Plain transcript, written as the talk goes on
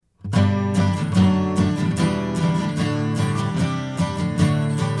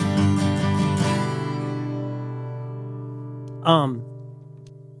Um,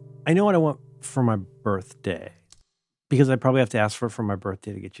 I know what I want for my birthday because I probably have to ask for it for my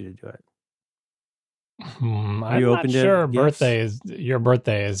birthday to get you to do it. I'm not sure your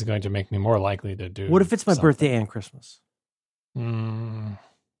birthday is going to make me more likely to do. What if it's my something. birthday and Christmas?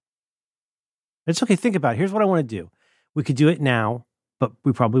 It's okay. Think about it. Here's what I want to do. We could do it now, but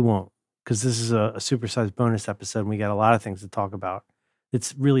we probably won't because this is a supersized bonus episode and we got a lot of things to talk about.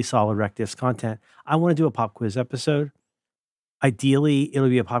 It's really solid Rec Diffs content. I want to do a pop quiz episode. Ideally, it'll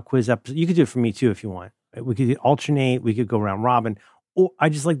be a pop quiz episode. You could do it for me too if you want. We could alternate. We could go round robin. Or I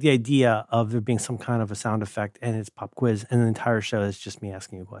just like the idea of there being some kind of a sound effect and it's pop quiz and the entire show is just me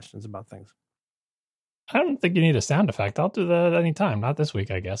asking you questions about things. I don't think you need a sound effect. I'll do that anytime. Not this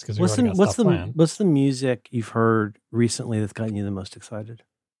week, I guess, because what's the music you've heard recently that's gotten you the most excited?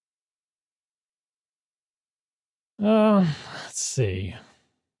 Let's see.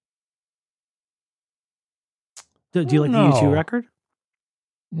 Do you like the U2 record?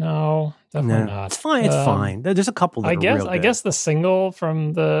 No, definitely not. It's fine. It's fine. There's a couple that are real good. I guess the single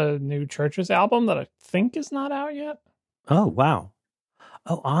from the new Churches album that I think is not out yet. Oh, wow.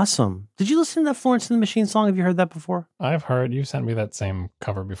 Oh, awesome. Did you listen to that Florence and the Machine song? Have you heard that before? I've heard. You sent me that same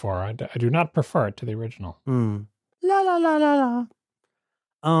cover before. I do not prefer it to the original. La, la, la, la,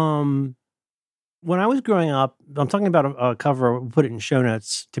 la. When I was growing up, I'm talking about a cover, we'll put it in show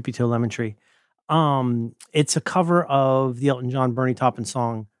notes, Tippy Toe Lemon Tree. It's a cover of the Elton John Bernie Taupin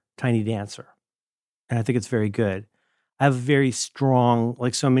song, Tiny Dancer. And I think it's very good. I have very strong,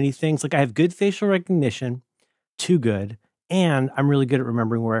 like so many things. Like I have good facial recognition, too good. And I'm really good at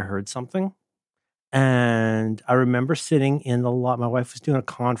remembering where I heard something. And I remember sitting in the lot. My wife was doing a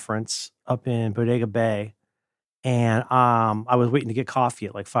conference up in Bodega Bay. And I was waiting to get coffee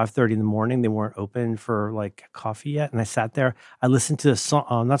at like 5:30 in the morning. They weren't open for like coffee yet. And I sat there. I listened to a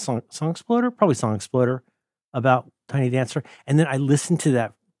song, not Song Exploder, probably Song Exploder about Tiny Dancer. And then I listened to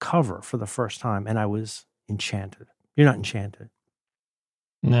that cover for the first time and I was enchanted. You're not enchanted.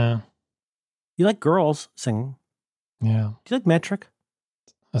 No. You like girls singing. Yeah. Do you like Metric?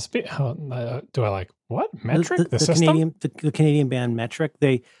 Do I like what? Metric? The system? The Canadian band Metric.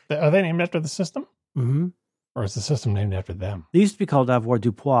 Are they named after the system? Mm-hmm. Or is the system named after them? They used to be called Avoir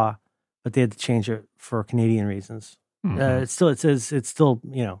du Poids, but they had to change it for Canadian reasons. Mm-hmm. It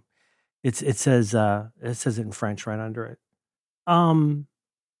says it in French right under it.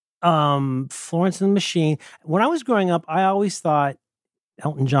 Florence and the Machine. When I was growing up, I always thought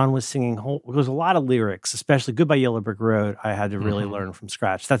Elton John was singing there's a lot of lyrics, especially Goodbye Yellow Brick Road. I had to really learn from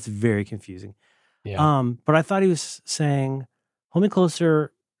scratch. That's very confusing. Yeah. But I thought he was saying, "Hold me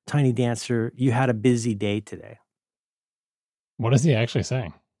closer, Tiny Dancer. You had a busy day today." What is he actually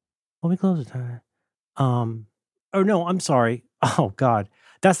saying? Hold me closer, Tiny. Oh no, I'm sorry. Oh God,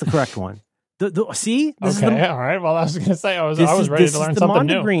 that's the correct one. See? All right. Well, I was going to say I was ready to learn something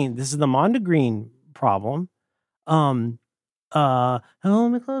new. This is the Mondegreen problem. Hold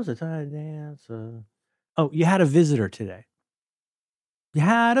me closer, Tiny Dancer. Oh, you had a visitor today. You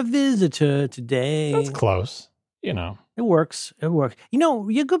had a visitor today. That's close. You know, it works. You know,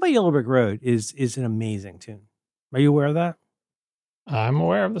 "You Goodbye Yellow Brick Road" is an amazing tune. Are you aware of that? I'm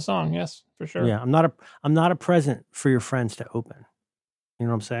aware of the song. Yes, for sure. Yeah, I'm not a present for your friends to open. You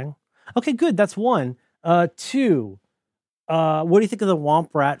know what I'm saying? Okay, good. That's one. Two. What do you think of the Womp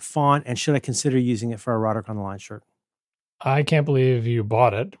Rat font? And should I consider using it for a Roderick on the Line shirt? I can't believe you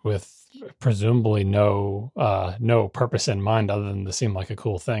bought it with presumably no purpose in mind other than to seem like a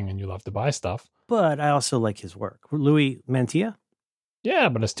cool thing, and you love to buy stuff. But I also like his work. Louis Mantilla? Yeah,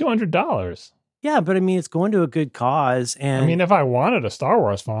 but it's $200. Yeah, but I mean, it's going to a good cause. And I mean, if I wanted a Star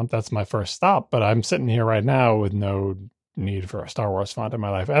Wars font, that's my first stop. But I'm sitting here right now with no need for a Star Wars font in my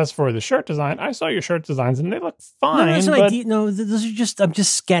life. As for the shirt design, I saw your shirt designs and they look fine. Those are just, I'm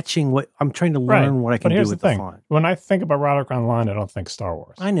just sketching what I'm trying to learn what I can do with the font. When I think about Roderick on the Line, I don't think Star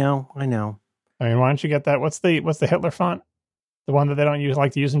Wars. I know. I mean, why don't you get that? What's the Hitler font? The one that they don't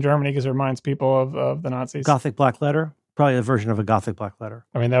like to use in Germany because it reminds people of the Nazis. Gothic black letter. Probably a version of a Gothic black letter.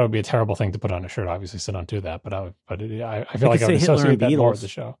 I mean, that would be a terrible thing to put on a shirt. Obviously, so don't do that. But I feel like I would associate that more with the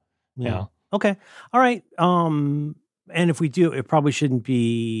show. Yeah. Okay. All right. And if we do, it probably shouldn't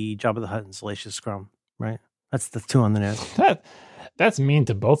be Jabba the Hutt and Salacious Scrum, right? That's the two on the nose. That's mean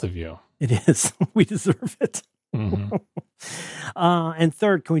to both of you. It is. We deserve it. Mm-hmm. And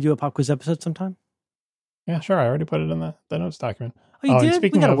third, can we do a pop quiz episode sometime? Yeah, sure. I already put it in the notes document. Oh, you did? We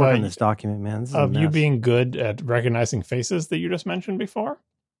got to work on this document, man. This of you being good at recognizing faces that you just mentioned before.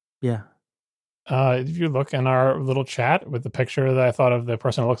 Yeah. If you look in our little chat with the picture that I thought of the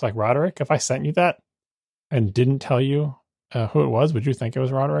person who looks like Roderick, if I sent you that and didn't tell you who it was, would you think it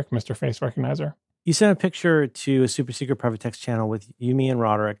was Roderick, Mr. Face Recognizer? You sent a picture to a super secret private text channel with you, me, and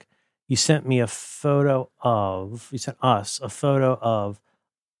Roderick. You sent me you sent us a photo of,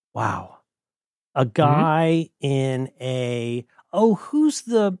 wow, a guy in who's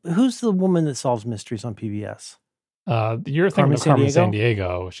the woman that solves mysteries on PBS? You're thinking of Carmen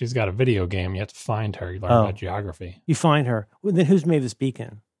Sandiego. She's got a video game. You have to find her. You learn about geography. You find her. Well, then who's Mavis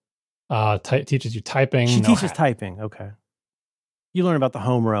Beacon? Teaches you typing. She teaches typing. Okay. You learn about the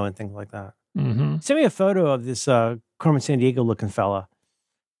home row and things like that. Mm-hmm. Send me a photo of this Carmen Sandiego looking fella.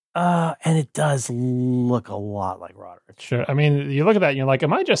 And it does look a lot like Roderick. Sure. I mean, you look at that and you're like,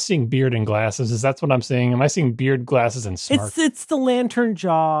 am I just seeing beard and glasses? Is that what I'm seeing? Am I seeing beard, glasses, and smirk? It's the lantern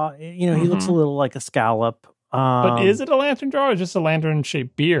jaw. He looks a little like a scallop. But is it a lantern jaw or just a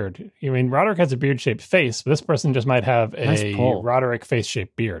lantern-shaped beard? I mean, Roderick has a beard-shaped face, but this person just might have a Roderick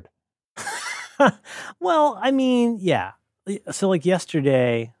face-shaped beard. Well, I mean, yeah. So like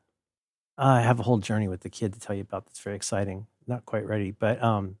yesterday, I have a whole journey with the kid to tell you about. That's very exciting. Not quite ready, but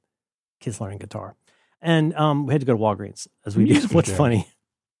kid's learning guitar. And we had to go to Walgreens as we do. What's funny?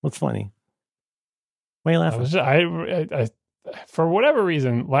 Why are you laughing? For whatever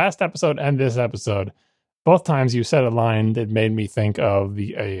reason, last episode and this episode, both times you said a line that made me think of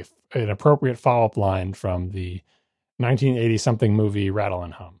an appropriate follow-up line from the 1980-something movie Rattle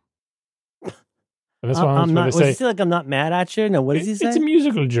and Hum. This I'm not. Was he like, I'm not mad at you? No, what does he say? It's a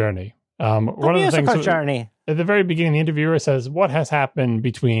musical journey. One of the things journey. At the very beginning, the interviewer says, "What has happened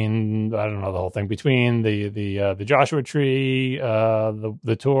between I don't know the whole thing between the Joshua Tree,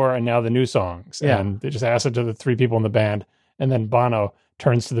 the tour, and now the new songs." Yeah. And they just ask it to the three people in the band, and then Bono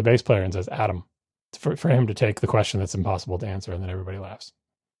turns to the bass player and says, "Adam," for him to take the question that's impossible to answer, and then everybody laughs.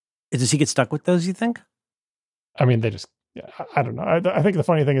 Does he get stuck with those? You think? I mean, they just. Yeah, I don't know. I think the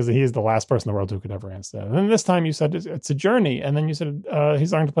funny thing is that he is the last person in the world who could ever answer that. And then this time you said it's a journey, and then you said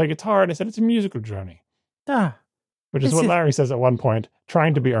he's learning to play guitar, and I said it's a musical journey. Which is what Larry says at one point,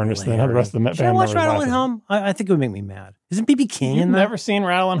 trying to be earnest, and then the rest of the band. Should I watch Rattle and Hum? I think it would make me mad. Isn't B.B. King in that? You've never seen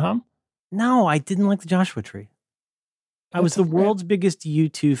Rattle and Hum? No, I didn't like the Joshua Tree. I was the world's biggest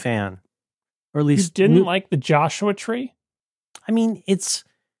U2 fan, or at least you didn't like the Joshua Tree. I mean, it's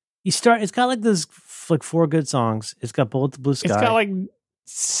got like those like 4 good songs. It's got Bullet the Blue Sky. It's got like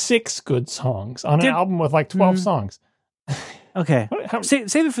 6 good songs on an album with like 12 songs. Okay.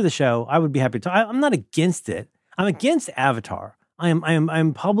 Save it for the show. I would be happy to. I'm not against it. I'm against Avatar.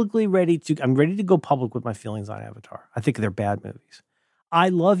 I'm publicly ready to. I'm ready to go public with my feelings on Avatar. I think they're bad movies. I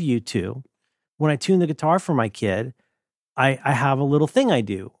love U2. When I tune the guitar for my kid, I have a little thing I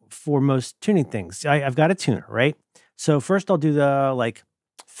do for most tuning things. I've got a tuner, right? So first I'll do the like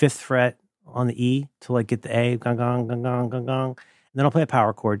 5th fret on the E to like get the A, gong, gong, gong, gong, gong, gong. And then I'll play a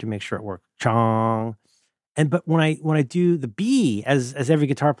power chord to make sure it works. Chong. But when I do the B, as every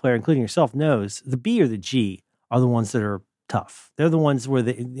guitar player, including yourself, knows, the B or the G are the ones that are tough. They're the ones where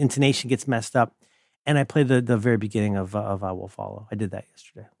the intonation gets messed up. And I played the very beginning of I Will Follow. I did that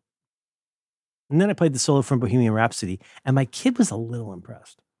yesterday. And then I played the solo from Bohemian Rhapsody, and my kid was a little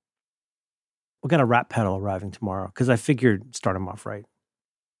impressed. We got a rap pedal arriving tomorrow because I figured start him off right.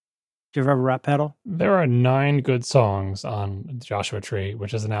 Do you ever have a rap pedal? There are 9 good songs on Joshua Tree,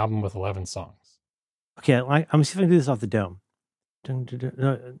 which is an album with 11 songs. Okay, I'm going to see if I can do this off the dome.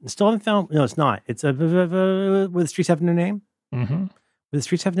 No, still haven't found. No, it's not. It's Where the Streets Have No Name. Mm-hmm. Where the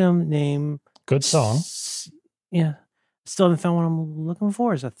Streets Have No Name. Good song. Yeah. Still haven't found what I'm looking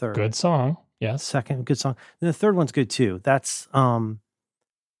for. Is a third. Good song. Yes. Second, good song. Then the third one's good too. That's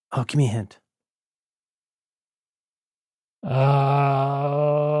give me a hint. I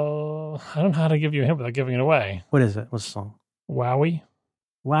don't know how to give you a hint without giving it away. What is it? What's the song? Wowie.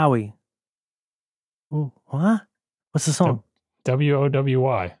 Ooh, what? What's the song?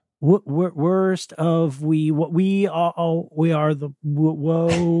 WOWY. Worst of what we are the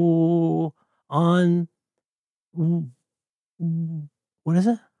woe on. What is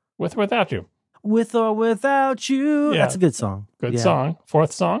it? With or without you. With or without you. Yeah. That's a good song. Good song.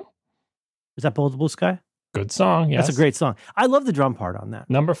 4th song. Is that Bullet the Blue Sky? Good song, yes. That's a great song. I love the drum part on that.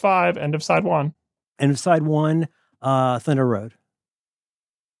 Number 5, end of side 1. End of side 1, Thunder Road.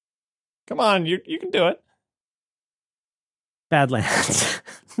 Come on, you can do it. Badlands.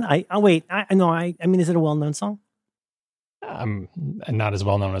 I mean, is it a well-known song? Not as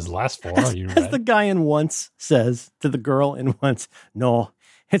well-known as the last 4. As the guy in Once says to the girl in Once, no,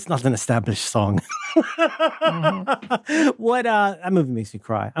 it's not an established song. Mm-hmm. What, that movie makes me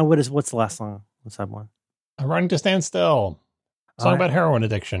cry. What's the last song? What's that one? Running to Stand Still. Song about heroin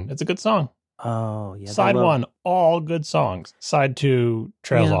addiction. It's a good song. Oh, yeah. Side 1, all good songs. Side 2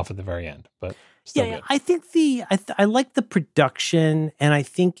 trails off at the very end, but still good. I think I like the production, and I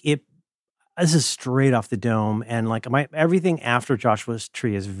think this is straight off the dome, and like everything after Joshua's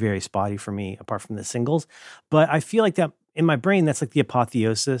Tree is very spotty for me, apart from the singles. But I feel like that in my brain, that's like the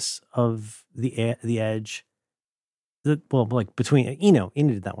apotheosis of the Edge. Like between Eno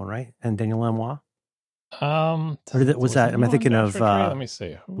did that one, right? And Daniel Lanois. Was that? Am I thinking of? Let me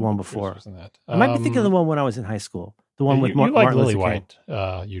see. The one before. I might be thinking of the one when I was in high school. The one with Martin Lily Luther White.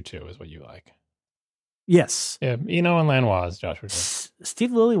 U2 is what you like. Yes. Yeah, Eno and Lanois is Joshua Tree.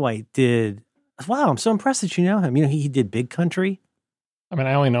 Steve Lillywhite did. Wow, I'm so impressed that you know him. He did Big Country. I mean,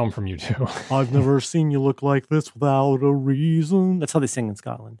 I only know him from U2. I've never seen you look like this without a reason. That's how they sing in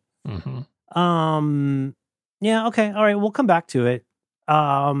Scotland. Mm-hmm. Yeah. Okay. All right. We'll come back to it.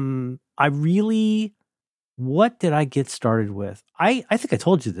 What did I get started with? I think I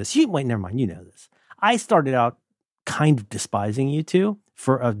told you this. Wait, never mind. You know this. I started out kind of despising U2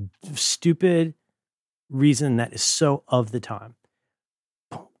 for a stupid reason that is so of the time.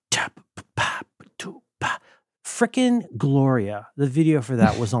 Frickin' Gloria. The video for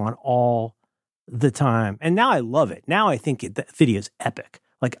that was on all the time. And now I love it. Now I think the video is epic.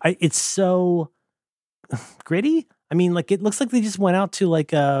 Like it's so gritty. I mean, like it looks like they just went out to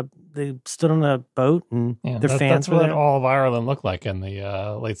like they stood on a boat and their fans were there. That's what all of Ireland looked like in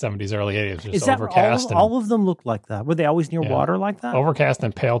the late 70s, early 80s. Just is that overcast. All of them looked like that? Were they always near water like that? Overcast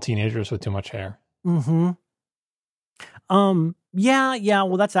and pale teenagers with too much hair. Mm-hmm. Yeah.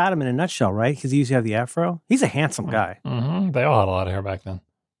 Well, that's Adam in a nutshell, right? Because he used to have the afro. He's a handsome guy. Mm-hmm. They all had a lot of hair back then.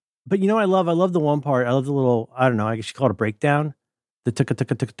 But you know what I love? I love the one part. I love the little, I don't know, I guess you call it a breakdown. The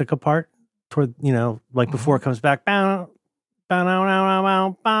ticka part toward, like before it comes back. Bow, bow, bow,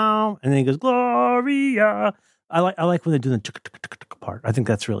 bow, bow, and then he goes, Gloria. I like when they do the ticka part. I think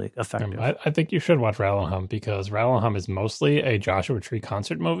that's really effective. I think you should watch Rattle and Hum because Rattle and Hum is mostly a Joshua Tree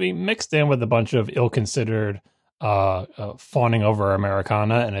concert movie mixed in with a bunch of ill-considered fawning over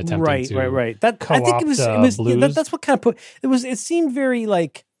Americana and attempting to right. That I think it was blues. That's what kind of put it was. It seemed very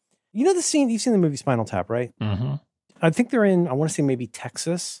like the scene. You've seen the movie Spinal Tap, right? Mm-hmm. I think they're in. I want to say maybe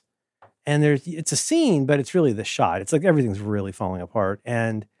Texas, and it's a scene, but it's really the shot. It's like everything's really falling apart.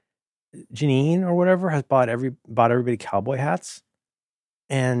 And Janine or whatever has bought everybody cowboy hats,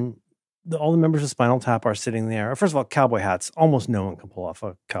 and all the members of Spinal Tap are sitting there. First of all, cowboy hats. Almost no one can pull off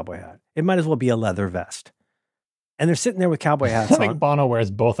a cowboy hat. It might as well be a leather vest. And they're sitting there with cowboy hats on. I think Bono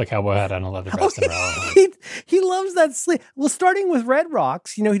wears both a cowboy hat and a leather vest. He loves that sleeve. Well, starting with Red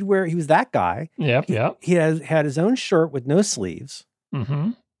Rocks, he was that guy. Yep. He had his own shirt with no sleeves.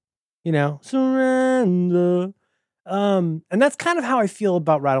 Mm-hmm. Surrender. And that's kind of how I feel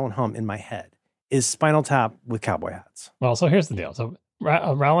about Rattle and Hum in my head, is Spinal Tap with cowboy hats. Well, so here's the deal. So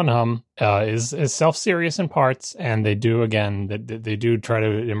Rattle and Hum is self-serious in parts, and they do try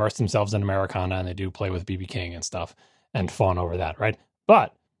to immerse themselves in Americana, and they do play with B.B. King and stuff and fawn over that, right?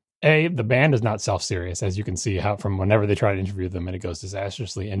 But A, the band is not self-serious, as you can see how from whenever they try to interview them, and it goes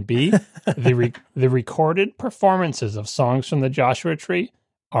disastrously. And B, the recorded performances of songs from the Joshua Tree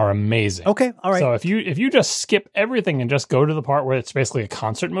are amazing. Okay, all right. So if you just skip everything and just go to the part where it's basically a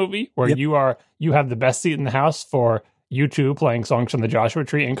concert movie, where you have the best seat in the house for U2 playing songs from the Joshua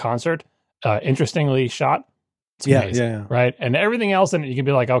Tree in concert, interestingly shot. It's amazing, yeah. Right? And everything else in it, you can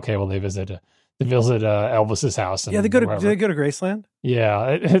be like, okay, well, they visit Elvis's house. And do they go to Graceland?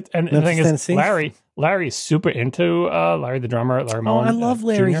 Yeah, and the thing is, Larry's super into Larry the drummer, Larry Mullen. I love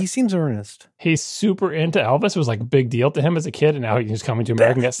Larry. Jr. He seems earnest. He's super into Elvis. It was like a big deal to him as a kid, and now he's coming to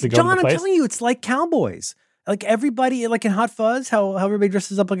America and gets to go to the place. I'm telling you, it's like cowboys. Like everybody, like in Hot Fuzz, how everybody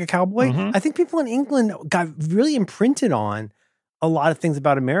dresses up like a cowboy. Mm-hmm. I think people in England got really imprinted on a lot of things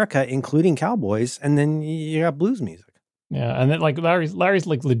about America, including cowboys, and then you got blues music. Yeah, and then like Larry's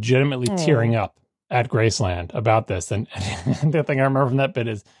like legitimately tearing up at Graceland about this, and the thing I remember from that bit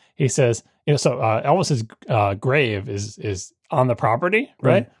is he says, so Elvis's grave is on the property,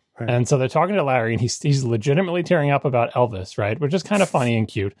 right? And so they're talking to Larry, and he's legitimately tearing up about Elvis, right? Which is kind of funny and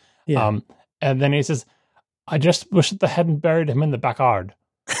cute. Yeah. And then he says, I just wish that they hadn't buried him in the backyard.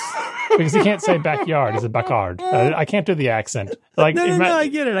 Because he can't say backyard, it's a backyard. I can't do the accent. Like, no, I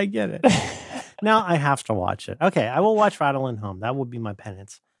get it. Now I have to watch it. Okay, I will watch Rattle and Hum. That would be my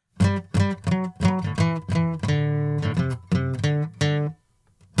penance.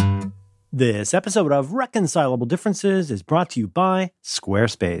 This episode of Reconcilable Differences is brought to you by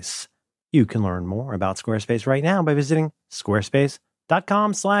Squarespace. You can learn more about Squarespace right now by visiting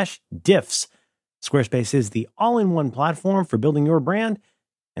squarespace.com/diffs. Squarespace is the all-in-one platform for building your brand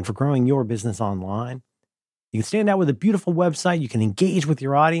and for growing your business online. You can stand out with a beautiful website. You can engage with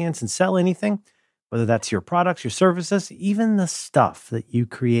your audience and sell anything, whether that's your products, your services, even the stuff that you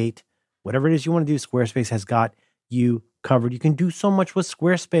create. Whatever it is you want to do, Squarespace has got you covered. You can do so much with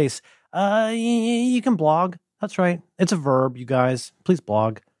Squarespace. You can blog. That's right. It's a verb, you guys. Please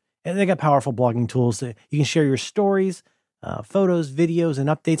blog. And they got powerful blogging tools. You can share your stories, photos, videos, and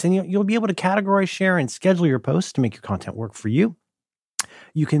updates, and you'll be able to categorize, share, and schedule your posts to make your content work for you.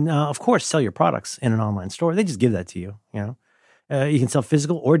 You can, of course, sell your products in an online store. They just give that to you. You can sell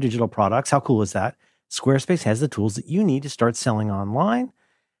physical or digital products. How cool is that? Squarespace has the tools that you need to start selling online,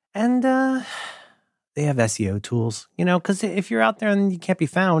 and they have SEO tools. Because if you're out there and you can't be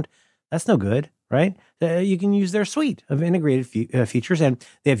found, that's no good, right? You can use their suite of integrated features, and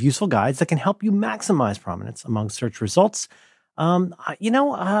they have useful guides that can help you maximize prominence among search results. I've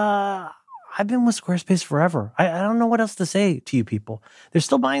been with Squarespace forever. I don't know what else to say to you people. They're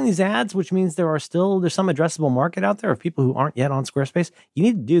still buying these ads, which means there's some addressable market out there of people who aren't yet on Squarespace. You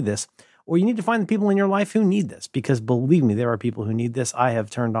need to do this, or you need to find the people in your life who need this, because believe me, there are people who need this. I have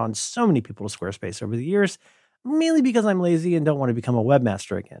turned on so many people to Squarespace over the years, mainly because I'm lazy and don't want to become a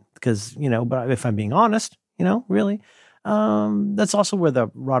webmaster again. Because, but if I'm being honest, really, that's also where the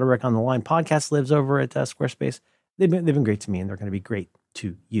Roderick on the Line podcast lives over at Squarespace. They've been great to me, and they're going to be great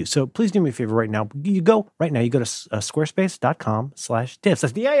to you. So please do me a favor right now. You go to squarespace.com/diffs.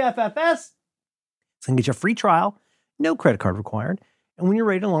 That's DIFFS. So you can get your free trial, no credit card required. And when you're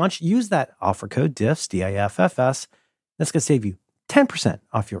ready to launch, use that offer code DIFFS, DIFFS. That's going to save you 10%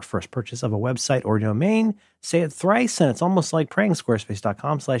 off your first purchase of a website or domain. Say it thrice, and it's almost like praying.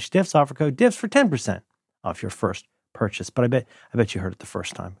 Squarespace.com/diffs, offer code diffs for 10% off your first purchase. But I bet you heard it the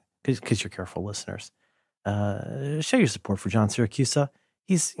first time, because you're careful listeners. Show your support for John Siracusa.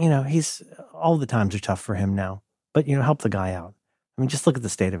 He's all the times are tough for him now, but help the guy out. I mean, just look at the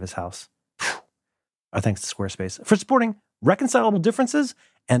state of his house. Our thanks to Squarespace for supporting Reconcilable Differences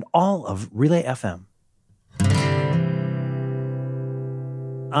and all of Relay FM.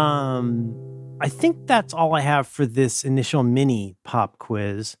 I think that's all I have for this initial mini pop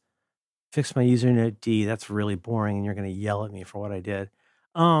quiz. Fix my username D. That's really boring, and you're going to yell at me for what I did.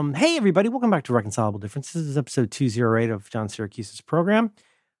 Hey, everybody. Welcome back to Reconcilable Differences. This is episode 208 of John Syracuse's program.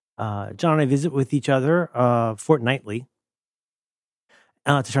 John and I visit with each other fortnightly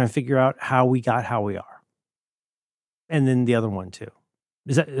to try and figure out how we got how we are. And then the other one, too.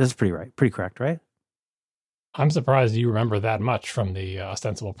 That's pretty correct, right? I'm surprised you remember that much from the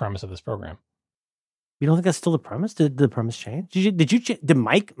ostensible premise of this program. You don't think that's still the premise? Did the premise change? Did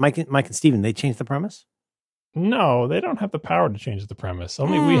Mike and Steven, they change the premise? No, they don't have the power to change the premise.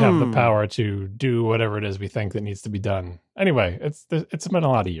 Only we have the power to do whatever it is we think that needs to be done. Anyway, it's been a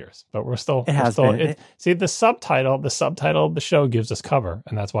lot of years, but we're still. It has been. See, the subtitle of the show gives us cover,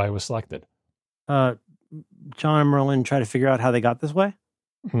 and that's why it was selected. John and Merlin try to figure out how they got this way.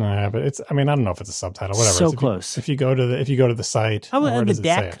 Nah, but I don't know if it's a subtitle. Whatever. So close. If you go to the site, where does the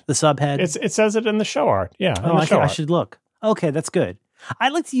deck, the subhead. It says it in the show art. Yeah. I should look. Okay, that's good. I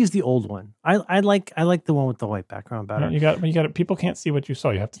like to use the old one. I like the one with the white background better. You got it. People can't see what you saw.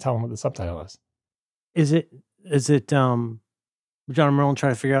 You have to tell them what the subtitle is. Is it John and Merlin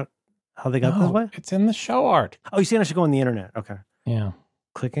trying to figure out how they got this way? It's in the show art. Oh, you see, I should go on the internet. Okay. Yeah.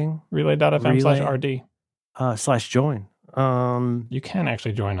 Clicking relay.fm/RD /join. You can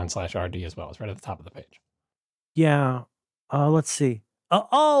actually join on /RD as well. It's right at the top of the page. Yeah. Let's see.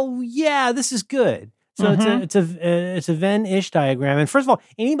 Oh yeah, this is good. So it's a Venn-ish diagram. And first of all,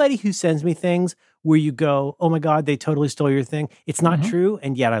 anybody who sends me things where you go, oh my God, they totally stole your thing. It's not true,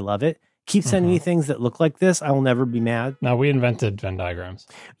 and yet I love it. Keep sending me things that look like this. I will never be mad. No, we invented Venn diagrams.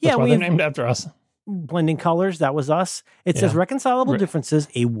 That's why they're named after us. Blending colors, that was us. It says Reconcilable Differences,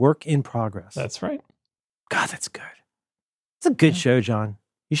 a work in progress. That's right. God, that's good. It's a good show, John.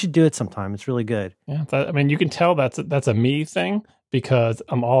 You should do it sometime. It's really good. Yeah, you can tell that's a me thing, because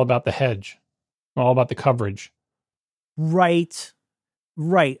I'm all about the hedge. I'm all about the coverage. Right.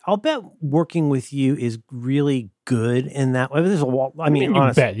 I'll bet working with you is really good in that way. There's a wall.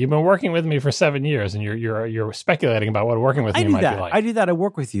 You bet. You've been working with me for 7 years, and you're speculating about what working with me might be like. I do that. I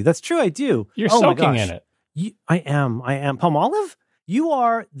work with you. That's true. I do. You're soaking in it. I am. Palmolive? You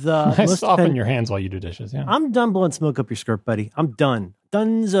are the I soften your hands while you do dishes. Yeah. I'm done blowing smoke up your skirt, buddy. I'm done.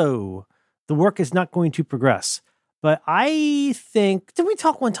 Dunzo. The work is not going to progress. But I think, did we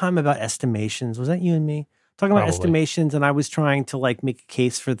talk one time about estimations? Was that you and me? Talking about estimations, and I was trying to make a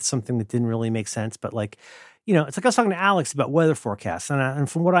case for something that didn't really make sense. But it's like I was talking to Alex about weather forecasts. And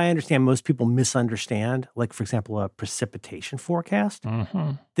from what I understand, most people misunderstand, for example, a precipitation forecast,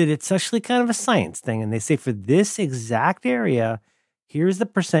 that it's actually kind of a science thing. And they say for this exact area, here's the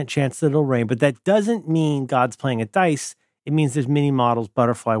 % chance that it'll rain. But that doesn't mean God's playing at dice. It means there's mini models,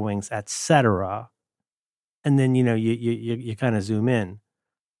 butterfly wings, etc. And then, you kind of zoom in.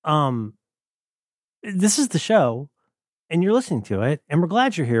 This is the show. and you're listening to it, and we're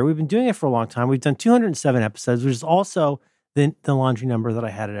glad you're here. We've been doing it for a long time. We've done 207 episodes, which is also the laundry number that I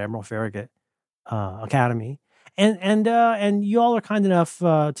had at Admiral Farragut Academy. And you all are kind enough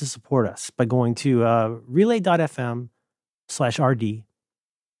to support us by going to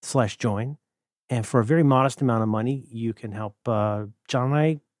relay.fm/rd/join. And for a very modest amount of money, you can help John and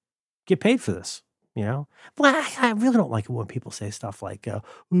I get paid for this, you know? Well, I really don't like it when people say stuff like,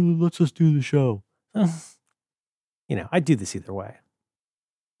 let's just do the show. You know, I'd do this either way.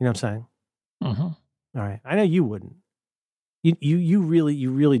 You know what I'm saying? Mm-hmm. All right. I know you wouldn't. You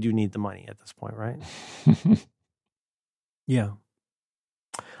really do need the money at this point, right? Yeah.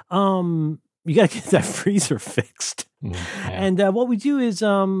 You got to get that freezer fixed. Yeah. And what we do is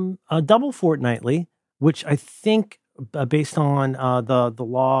double fortnightly, which I think, based on the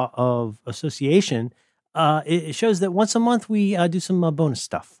law of association, it shows that once a month we do some bonus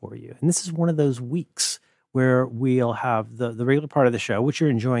stuff for you. And this is one of those weeks where we'll have the regular part of the show, which you're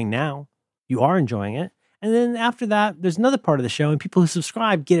enjoying now. You are enjoying it. And then after that, there's another part of the show, and people who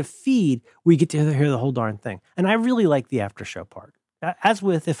subscribe get a feed where you get to hear the whole darn thing. And I really like the after show part. As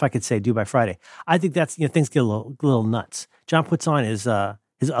with, if I could say, Do by Friday, I think that's, things get a little nuts. John puts on his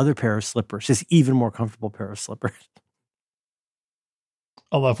other pair of slippers, his even more comfortable pair of slippers.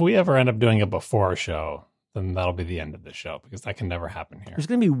 Although if we ever end up doing a before show, then that'll be the end of the show, because that can never happen here. There's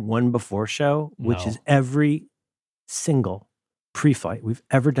going to be one before show, which is every single pre-fight we've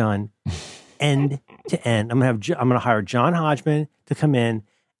ever done, end to end. I'm going to hire John Hodgman to come in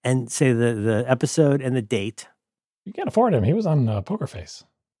and say the episode and the date. You can't afford him. He was on Poker Face.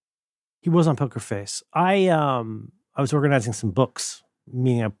 He was on Poker Face. I was organizing some books,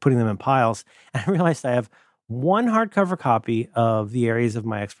 meaning I'm putting them in piles, and I realized I have one hardcover copy of The Areas of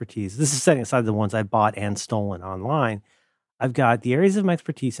My Expertise. This is setting aside the ones I bought and stolen online. I've got The Areas of My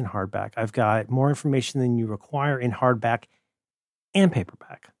Expertise in hardback. I've got More Information Than You Require in hardback and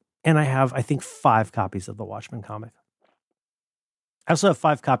paperback. And I have, I think, 5 copies of the Watchmen comic. I also have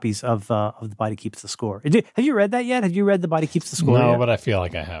 5 copies of The Body Keeps the Score. Have you read that yet? Have you read The Body Keeps the Score No, yet? but I feel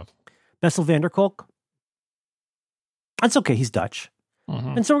like I have. Bessel van der Kolk? That's okay. He's Dutch.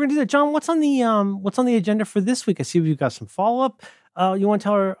 Mm-hmm. And so we're going to do that. John, what's on the agenda for this week? I see we've got some follow-up. You want to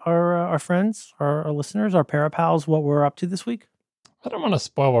tell our friends, our listeners, our parapals what we're up to this week? I don't want to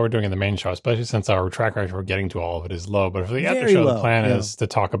spoil what we're doing in the main show, especially since our track record for getting to all of it is low. But for the after show, the plan is to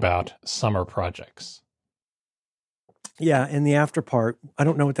talk about summer projects. Yeah, and the after part, I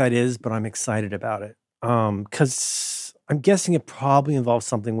don't know what that is, but I'm excited about it. Because I'm guessing it probably involves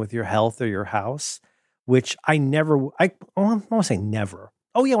something with your health or your house, which I want to say never.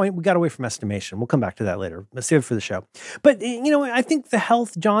 Oh yeah, we got away from estimation. We'll come back to that later. Let's save it for the show. But I think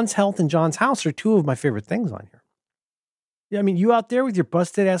John's health and John's house are 2 of my favorite things on here. Yeah, I mean, you out there with your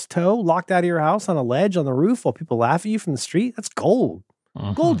busted ass toe locked out of your house on a ledge on the roof while people laugh at you from the street. That's gold.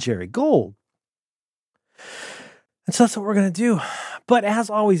 Mm-hmm. Gold, Jerry, gold. And so that's what we're going to do. But as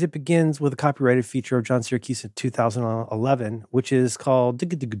always, it begins with a copyrighted feature of John Syracuse in 2011, which is called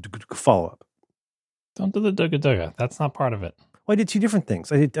Follow-Up. Don't do the Dugga Dugga. That's not part of it. Well, I did 2 different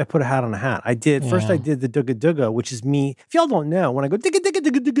things. I put a hat on a hat. First I did the Dugga Dugga, which is me. If y'all don't know, when I go Dugga Dugga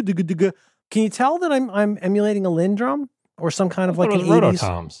Dugga Dugga Dugga Dugga, can you tell that I'm emulating a Linn drum or some kind of like an 80s?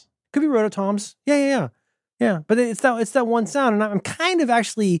 Rototoms. Could be Rototoms. Yeah. But it's that one sound, and I'm kind of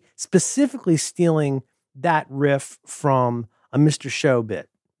actually specifically stealing that riff from a Mr. Show bit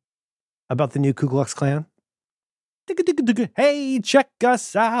about the new Ku Klux Klan. Hey, check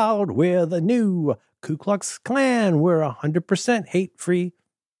us out. We're the new Ku Klux Klan. We're 100% hate-free.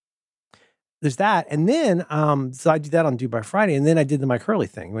 There's that. And then, so I do that on Do by Friday. And then I did the Mike Hurley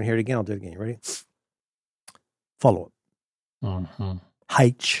thing. You want to hear it again? I'll do it again. You ready? Follow-up. Mm-hmm.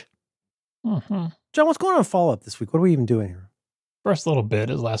 Heich. Mm-hmm. John, what's going on follow-up this week? What are we even doing here? First little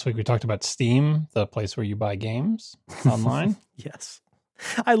bit is last week we talked about Steam, the place where you buy games online. Yes.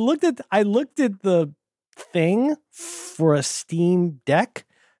 I looked at the thing for a Steam Deck.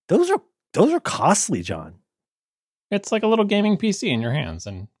 Those are costly, John. It's like a little gaming PC in your hands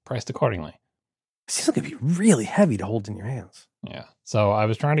and priced accordingly. It seems like it'd be really heavy to hold in your hands. Yeah. So I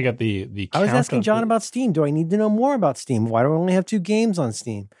was trying to get the I was asking John about Steam. Do I need to know more about Steam? Why do I only have 2 games on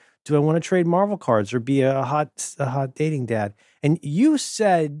Steam? Do I want to trade Marvel cards or be a hot dating dad? And you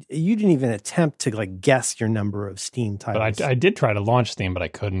said you didn't even attempt to like guess your number of Steam titles. But I did try to launch Steam, but I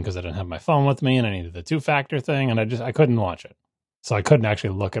couldn't because I didn't have my phone with me and I needed the 2-factor thing, and I couldn't launch it. So I couldn't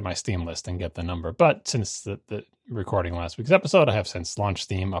actually look at my Steam list and get the number. But since the recording last week's episode, I have since launched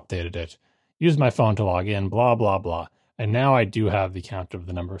Steam, updated it, used my phone to log in, blah, blah, blah. And now I do have the count of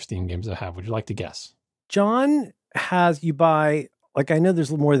the number of Steam games I have. Would you like to guess? John you buy like I know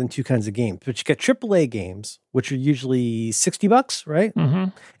there's more than two kinds of games, but you got AAA games, which are usually $60, right? Mm-hmm.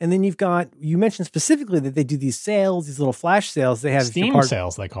 And then you mentioned specifically that they do these sales, these little flash sales. They have Steam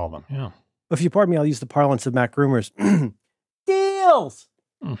sales, they call them. Yeah. If you pardon me, I'll use the parlance of Mac Rumors. Deals.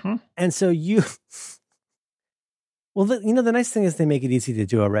 Mm-hmm. And so well, the nice thing is they make it easy to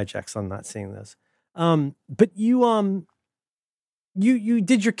do a regex. I'm not seeing this. But you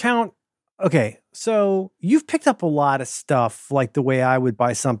did your count. Okay, so you've picked up a lot of stuff, like the way I would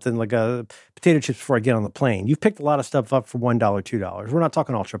buy something like a potato chips before I get on the plane. You've picked a lot of stuff up for $1, $2. We're not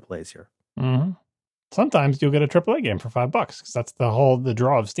talking all AAAs here. Mm-hmm. Sometimes you'll get a AAA game for $5 because that's the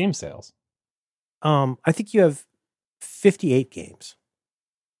draw of Steam sales. I think you have 58 games.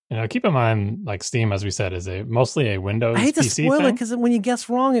 Keep in mind, like Steam, as we said, is mostly a Windows PC I hate to spoil thing. it because when you guess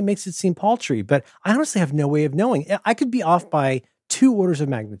wrong, it makes it seem paltry. But I honestly have no way of knowing. I could be off by 2 orders of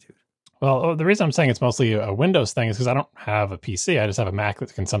magnitude. Well, the reason I'm saying it's mostly a Windows thing is because I don't have a PC. I just have a Mac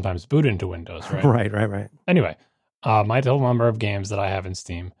that can sometimes boot into Windows, right? Right. Anyway, my total number of games that I have in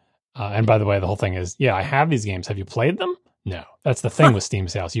Steam, and by the way, the whole thing is, I have these games. Have you played them? No. That's the thing with Steam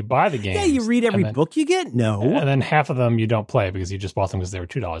sales. You buy the games. Yeah, you read every book you get? No. And then half of them you don't play because you just bought them because they were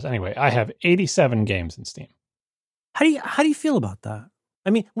 $2. Anyway, I have 87 games in Steam. How do you feel about that? I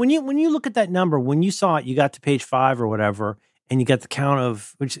mean, when you look at that number, when you saw it, you got to page 5 or whatever, and you got the count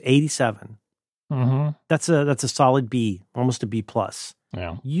of which is 87. Mm-hmm. That's a solid B, almost a B plus.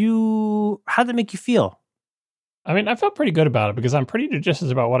 Yeah. How'd that make you feel? I mean, I felt pretty good about it because I'm pretty judicious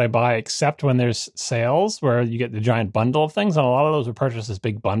about what I buy, except when there's sales where you get the giant bundle of things. And a lot of those were purchased as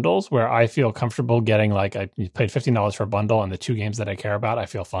big bundles where I feel comfortable getting, like, I paid $15 for a bundle and the 2 games that I care about, I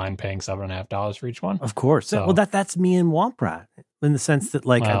feel fine paying $7.50 for each one. Of course. So, well, that's me and Womp Rat in the sense that,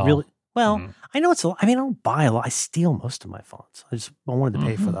 like, I really, I know I don't buy a lot. I steal most of my fonts. I wanted to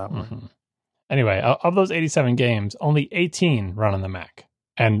pay for that one. Mm-hmm. Anyway, of those 87 games, only 18 run on the Mac.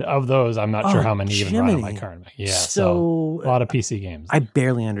 And of those, I'm not sure how many even run on my current Mac. Yeah, so a lot of PC games. I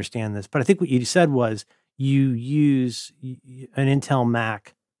barely understand this, but I think what you said was you use an Intel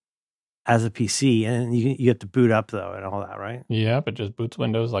Mac as a PC, and you have to boot up, though, and all that, right? Yeah, but just boots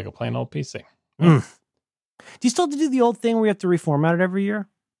Windows like a plain old PC. Do you still have to do the old thing where you have to reformat it every year?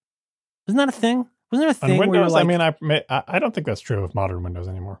 Isn't that a thing? Wasn't there a thing on Windows, where I mean, I don't think that's true with modern Windows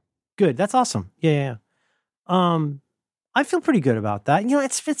anymore. Good. That's awesome. Yeah. I feel pretty good about that.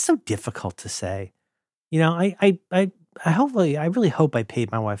 It's so difficult to say. I really hope I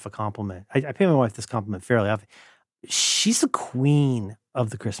paid my wife a compliment. I pay my wife this compliment fairly often. She's the queen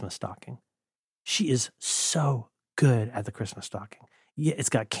of the Christmas stocking. She is so good at the Christmas stocking. Yeah, it's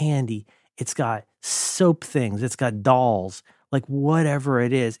got candy. It's got soap things. It's got dolls. Like whatever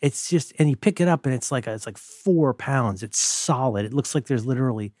it is, it's just, and you pick it up and it's like 4 pounds. It's solid. It looks like there's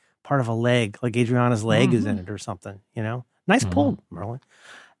literally part of a leg, like Adriana's leg is in it or something, Nice pull, Merlin.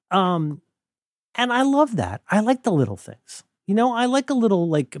 And I love that. I like the little things. I like a little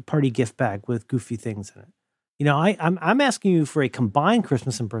like party gift bag with goofy things in it. I'm asking you for a combined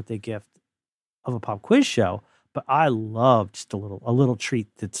Christmas and birthday gift of a pop quiz show, but I love just a little treat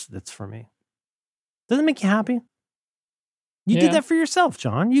that's for me. Doesn't it make you happy? You did that for yourself,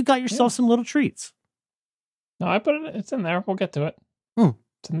 John. You got yourself some little treats. No, I put it. It's in there. We'll get to it.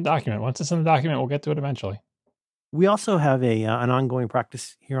 It's in the document. Once it's in the document, we'll get to it eventually. We also have an ongoing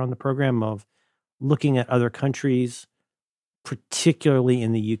practice here on the program of looking at other countries, particularly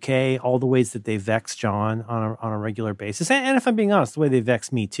in the UK, all the ways that they vex John on a regular basis. And if I'm being honest, the way they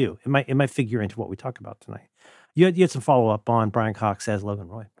vex me too. It might figure into what we talk about tonight. You had some follow up on Brian Cox as Logan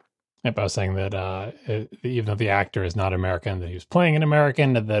Roy. Yep, I was saying that even though the actor is not American, that he was playing an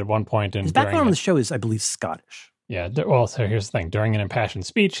American, that at one point his background on the show is, I believe, Scottish. Yeah, well, so here's the thing: during an impassioned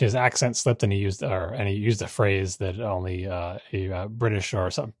speech, his accent slipped, and he used a phrase that only a British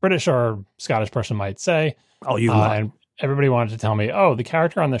or Scottish person might say. Oh, you and everybody wanted to tell me, the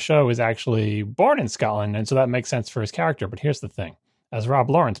character on the show is actually born in Scotland, and so that makes sense for his character. But here's the thing: as Rob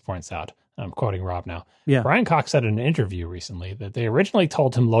Lawrence points out, and I'm quoting Rob now. Yeah. Brian Cox said in an interview recently that they originally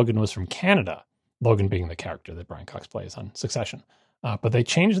told him Logan was from Canada, Logan being the character that Brian Cox plays on Succession. But they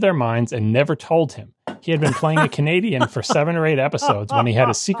changed their minds and never told him. He had been playing a Canadian for 7 or 8 episodes when he had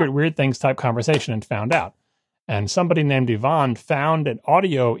a secret weird things type conversation and found out. And somebody named Yvonne found an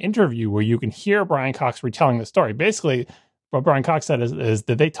audio interview where you can hear Brian Cox retelling the story. Basically, what Brian Cox said is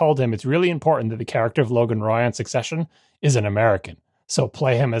that they told him it's really important that the character of Logan Roy on Succession is an American. So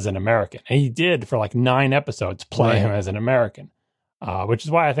play him as an American. And he did for like 9 episodes play him as an American. Which is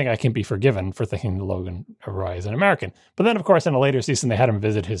why I think I can be forgiven for thinking Logan Roy is an American. But then, of course, in a later season, they had him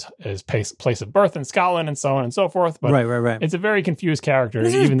visit his place of birth in Scotland and so on and so forth. But right. It's a very confused character.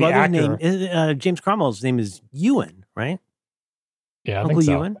 Even the actor. James Cromwell's name is Ewan, right? Yeah, I Uncle think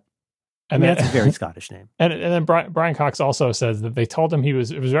so. Ewan. And that's a very Scottish name. And then Brian Cox also says that they told him it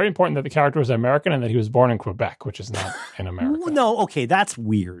was very important that the character was American and that he was born in Quebec, which is not in America. No, okay, that's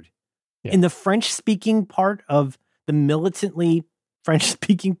weird. Yeah. In the French-speaking part of the militantly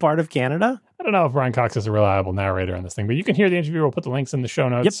French-speaking part of Canada? I don't know if Brian Cox is a reliable narrator on this thing, but you can hear the interview. We'll put the links in the show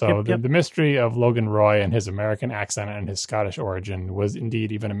notes. The mystery of Logan Roy and his American accent and his Scottish origin was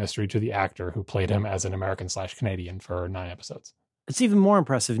indeed even a mystery to the actor who played him as an American/Canadian for 9 episodes. It's even more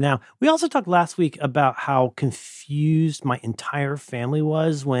impressive now. We also talked last week about how confused my entire family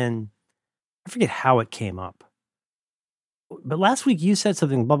was when, I forget how it came up. But last week you said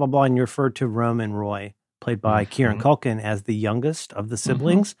something, blah, blah, blah, and you referred to Roman Roy, played by Kieran Culkin, as the youngest of the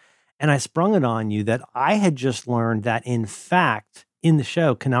siblings. And I sprung it on you that I had just learned that, in fact, in the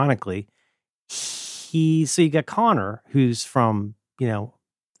show, canonically, so you got Connor, who's from,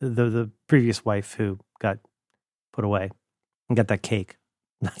 the previous wife who got put away. And got that cake,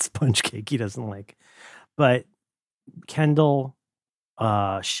 that sponge cake he doesn't like. But Kendall,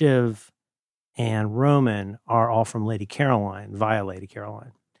 Shiv, and Roman are all from Lady Caroline, via Lady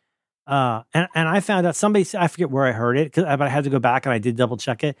Caroline. And I found out I forget where I heard it, but I had to go back and I did double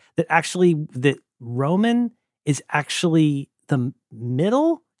check it, that Roman is actually the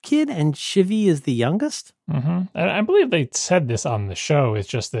middle kid and Shivy is the youngest. And I believe they said this on the show. It's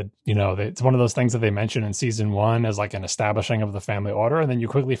just that, it's one of those things that they mention in season 1 as like an establishing of the family order, and then you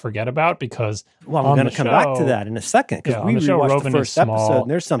quickly forget about because. Well, I'm going to come back to that in a second, because we rewatched the first episode,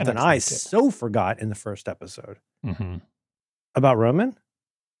 and there's something I so forgot in the first episode about Roman.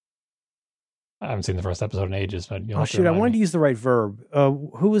 I haven't seen the first episode in ages, but oh shoot, I wanted to use the right verb.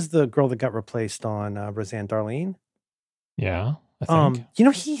 Who was the girl that got replaced on Roseanne Darlene? Yeah. I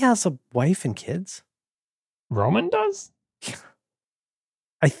think. He has a wife and kids. Roman does?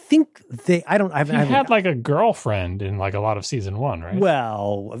 I think he had like a girlfriend in like a lot of season 1, right?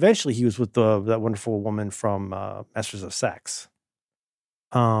 Well, eventually he was with that wonderful woman from Masters of Sex.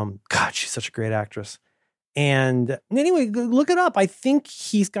 God, she's such a great actress. And anyway, look it up. I think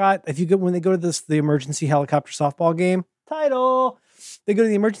he's got, when they go to the emergency helicopter softball game, they go to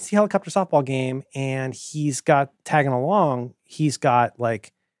the emergency helicopter softball game and he's got tagging along. He's got a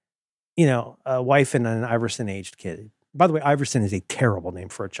wife and an Iverson aged kid. By the way, Iverson is a terrible name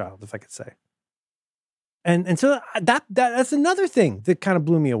for a child, if I could say. And so that's another thing that kind of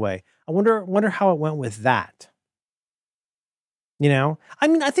blew me away. I wonder how it went with that.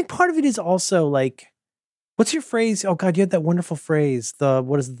 I think part of it is also like, what's your phrase? Oh God, you had that wonderful phrase.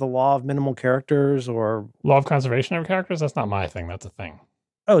 What is it? The law of minimal characters, or law of conservation of characters? That's not my thing. That's a thing.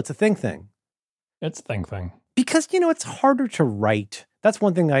 Oh, it's a thing. It's a thing. Because, it's harder to write. That's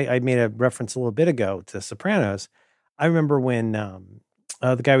one thing I made a reference a little bit ago to Sopranos. I remember when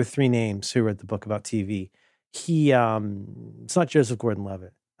the guy with 3 names who read the book about TV, it's not Joseph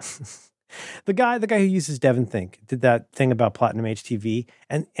Gordon-Levitt. the guy who uses Devon Think did that thing about Platinum Age TV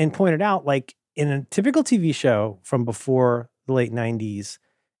and pointed out, like, in a typical TV show from before the late 90s,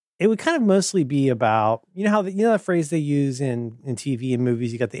 it would kind of mostly be about, how that phrase they use in TV and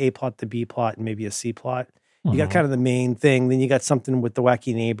movies, you got the A plot, the B plot, and maybe a C plot. You got kind of the main thing, then you got something with the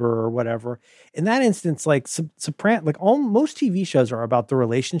wacky neighbor or whatever. In that instance, like most TV shows are about the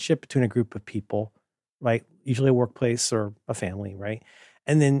relationship between a group of people, right? Usually a workplace or a family, right?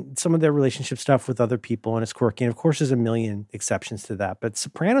 And then some of their relationship stuff with other people, and it's quirky. And of course, there's a million exceptions to that. But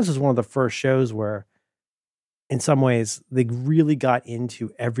Sopranos is one of the first shows where, in some ways, they really got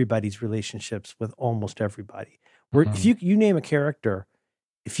into everybody's relationships with almost everybody. Where if you name a character,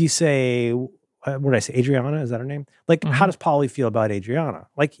 if you say, what did I say? Adriana, is that her name? Like, how does Polly feel about Adriana?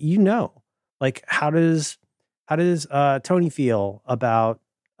 Like, like how does Tony feel about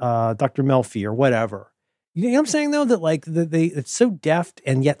Dr. Melfi or whatever? You know what I'm saying though? That like it's so deft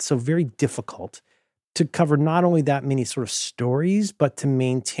and yet so very difficult to cover not only that many sort of stories, but to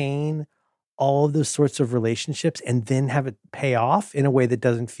maintain all of those sorts of relationships and then have it pay off in a way that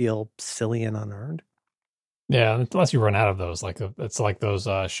doesn't feel silly and unearned. Yeah, unless you run out of those. Like it's like those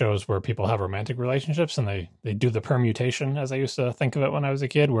shows where people have romantic relationships and they do the permutation, as I used to think of it when I was a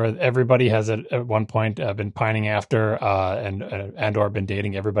kid, where everybody has at one point been pining after and or been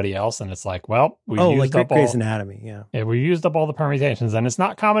dating everybody else, and it's like, well, we used up Grey's Anatomy, yeah, we used up all the permutations, and it's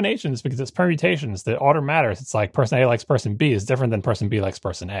not combinations because it's permutations. The order matters. It's like person A likes person B is different than person B likes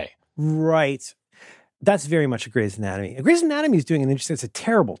person A. Right. That's very much a Grey's Anatomy. Grey's Anatomy is doing it's a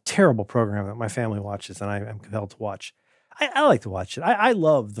terrible, terrible program that my family watches and I am compelled to watch. I like to watch it. I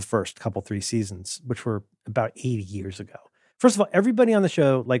love the first 3 seasons, which were about 80 years ago. First of all, everybody on the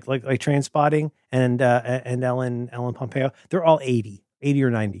show, like Trainspotting and Ellen Pompeo, they're all 80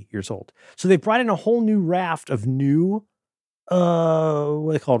 or 90 years old. So they brought in a whole new raft of new what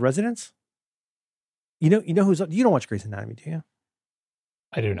are they called? Residents? You know you don't watch Grey's Anatomy, do you?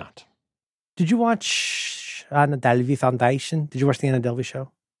 I do not. Did you watch Anna Delvey Foundation? Did you watch the Anna Delvey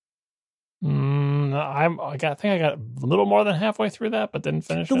show? I think I got a little more than halfway through that, but didn't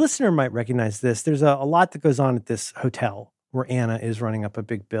finish The it. listener might recognize this. There's a lot that goes on at this hotel where Anna is running up a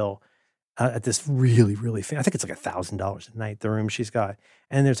big bill at this really, really I think it's like $1,000 a night, the room she's got.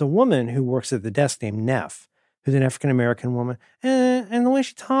 And there's a woman who works at the desk named Neff, who's an African-American woman. And the way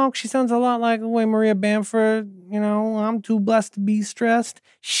she talks, she sounds a lot like the way Maria Bamford, I'm too blessed to be stressed.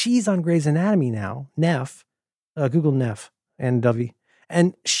 She's on Grey's Anatomy now. Neff. Google Neff and Dovey.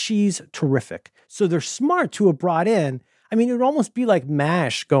 And she's terrific. So they're smart to have brought in. I mean, it would almost be like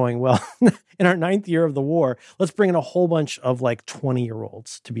MASH going, well, in our 9th year of the war, let's bring in a whole bunch of like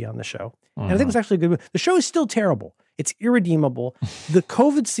 20-year-olds to be on the show. And I think it was actually a good. The show is still terrible. It's irredeemable. The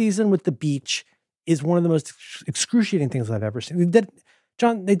COVID season with the beach is one of the most excruciating things I've ever seen.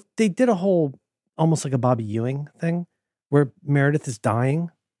 They did a whole, almost like a Bobby Ewing thing where Meredith is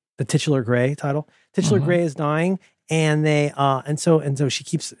dying, the titular Grey title. Titular Grey is dying. And they, and so she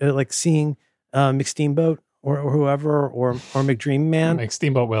keeps like seeing McSteamboat or whoever or McDream Man.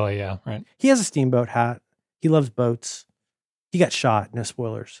 McSteamboat Willie, yeah, right. He has a steamboat hat. He loves boats. He got shot. No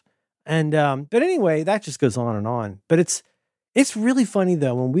spoilers. And but anyway, that just goes on and on. But it's really funny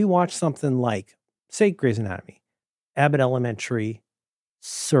though when we watch something like, say, Grey's Anatomy, Abbott Elementary,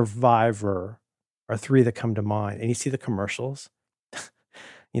 Survivor, are three that come to mind, and you see the commercials.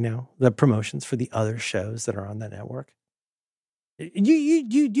 The promotions for the other shows that are on that network.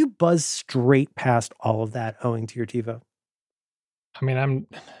 You buzz straight past all of that owing to your TiVo. I mean,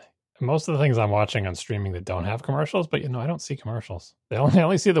 most of the things I'm watching on streaming that don't have commercials, but I don't see commercials. I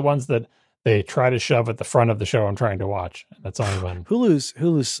only see the ones that they try to shove at the front of the show I'm trying to watch. That's only when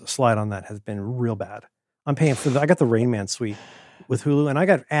Hulu's slide on that has been real bad. I'm paying for I got the Rain Man suite with Hulu, and I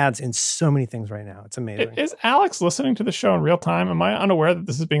got ads in so many things right now. It's amazing. Is Alex listening to the show in real time? Am I unaware that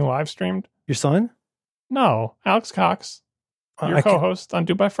this is being live streamed? Your son? No, Alex Cox, your co-host on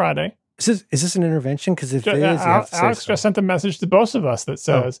Do by Friday. Is this an intervention? Because if it is, Alex just sent a message to both of us that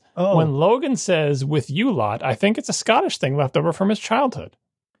says, when Logan says "with you lot," I think it's a Scottish thing left over from his childhood.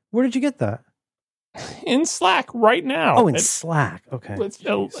 Where did you get that? In Slack right now. Oh, in Slack. Okay.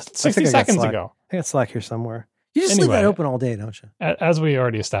 60 seconds ago. I got Slack here somewhere. You just leave that open all day, don't you? As we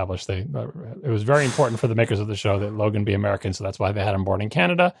already established, it was very important for the makers of the show that Logan be American, so that's why they had him born in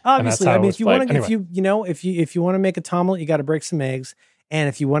Canada. Obviously, I mean, if you want to make a tomlet, you got to break some eggs, and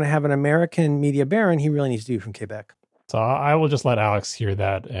if you want to have an American media baron, he really needs to be from Quebec. So I will just let Alex hear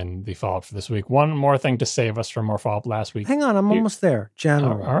that and the follow-up for this week. One more thing to save us from more follow-up last week. Hang on, I'm almost there.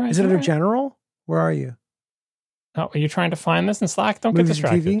 General. All right. Is it a general? Where are you? Oh, are you trying to find this in Slack? Don't get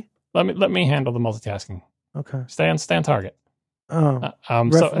distracted. TV? Let me handle the multitasking. Okay. Stay on target. Oh.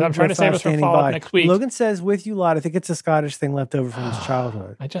 So I'm trying to save us from follow-up next week. Logan says, with you lot, I think it's a Scottish thing left over from his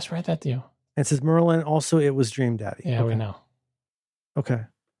childhood. I just read that to you. And it says, Merlin, also it was Dream Daddy. Yeah, we know. Okay.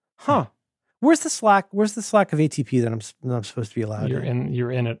 Huh. Where's the Slack of ATP that I'm supposed to be allowed in?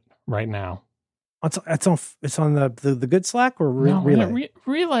 You're in it right now. It's on the good Slack or Relay?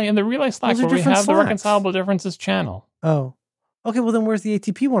 Relay, in the Relay Slack where we have the Reconcilable Differences channel. Oh. Okay, well then where's the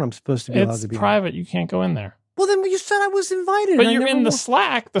ATP one I'm supposed to be allowed to be in? It's private. You can't go in there. Well, then you said I was invited. But you're in the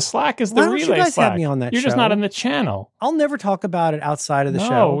Slack. The Slack is the Relay Slack. Why don't you guys have me on that show? You're just not in the channel. I'll never talk about it outside of the show.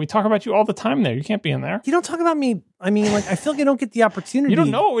 No, we talk about you all the time there. You can't be in there. You don't talk about me. I mean, like, I feel like I don't get the opportunity. You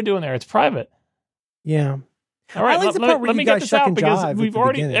don't know what we're doing there. It's private. Yeah. All right, let me get this out because we've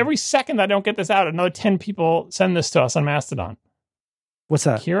already, every second I don't get this out, another 10 people send this to us on Mastodon. What's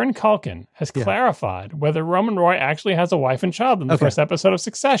that? Kieran Culkin has clarified whether Roman Roy actually has a wife and child in the first episode of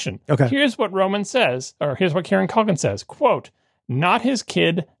Succession. Okay. Here's what Roman says, or here's what Kieran Culkin says, quote, not his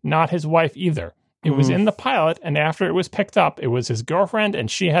kid, not his wife either. It was in the pilot, and after it was picked up, it was his girlfriend,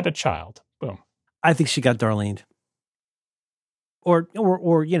 and she had a child. Boom. I think she got Darlene. Or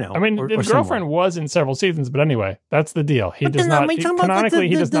I mean, the girlfriend was in several seasons, but anyway, that's the deal. He does not, canonically,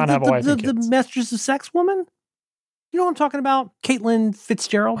 he does not have a wife and kids. The Masters of Sex woman? You know what I'm talking about? Caitlin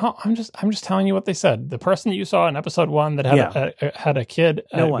Fitzgerald? Oh, I'm just telling you what they said. The person that you saw in episode 1 that had a kid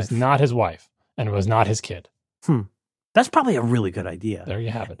was not his wife, and it was not his kid. That's probably a really good idea. There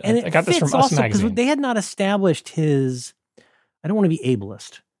you have it. And I got this from Us Magazine. Because they had not established his, I don't want to be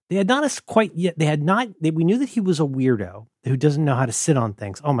ableist. They had not quite yet, we knew that he was a weirdo who doesn't know how to sit on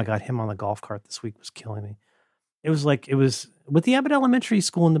things. Oh my God, him on the golf cart this week was killing me. It was with the Abbott Elementary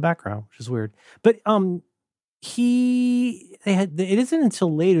School in the background, which is weird. But it isn't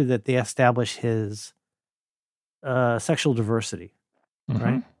until later that they establish his sexual diversity,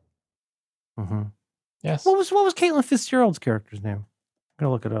 right? Mm-hmm. Yes. What was Caitlin Fitzgerald's character's name? I'm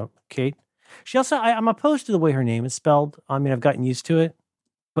gonna look it up. Kate. She also. I'm opposed to the way her name is spelled. I mean, I've gotten used to it,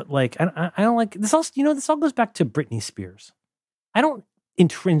 but like, I don't like this. Also, this all goes back to Britney Spears. I don't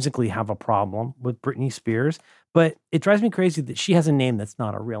intrinsically have a problem with Britney Spears, but it drives me crazy that she has a name that's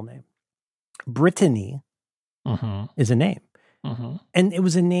not a real name. Brittany is a name. And it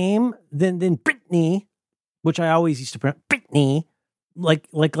was a name, then Brittany, which I always used to pronounce Brittany, like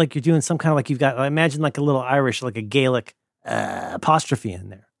you're doing some kind of, like you've got, I imagine like a little Irish, like a Gaelic apostrophe in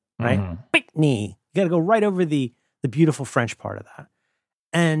there, right? Brittany. You got to go right over the beautiful French part of that.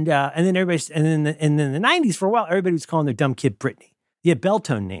 And then in the 90s for a while, everybody was calling their dumb kid Brittany. You have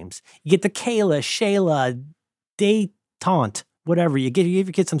bell-tone names. You get the Kayla, Shayla, Detente, whatever. You give your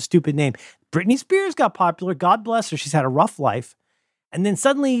kid some stupid name. Britney Spears got popular. God bless her. She's had a rough life. And then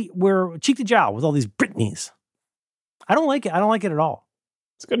suddenly we're cheek to jowl with all these Britneys. I don't like it. I don't like it at all.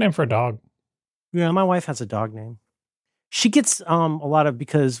 It's a good name for a dog. Yeah, my wife has a dog name. She gets a lot of,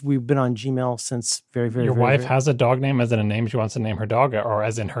 because we've been on Gmail since very, very, Your very, wife very, has a dog name as in a name she wants to name her dog, or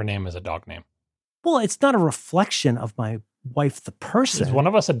as in her name is a dog name? Well, it's not a reflection of my wife, the person. Is one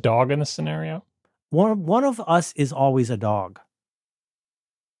of us a dog in this scenario? One of us is always a dog.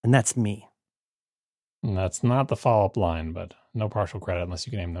 And that's me. And that's not the follow-up line, but no partial credit unless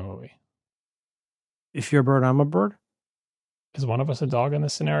you can name the movie. If you're a bird, I'm a bird. Is one of us a dog in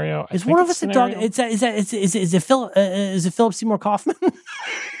this scenario? Is one of us a dog? Is it Philip Seymour Kaufman?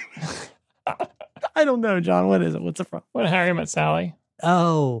 I don't know, John. What is it? What's it from? When Harry Met Sally.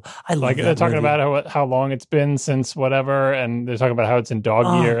 Oh, I love that they're talking movie. about how long it's been since whatever, and they're talking about how it's in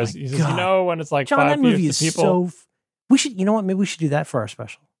dog years. He says, when it's like John, 5 that movie years is to people. so. We should, maybe we should do that for our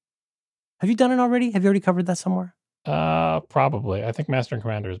special. Have you done it already? Have you already covered that somewhere? Probably. I think Master and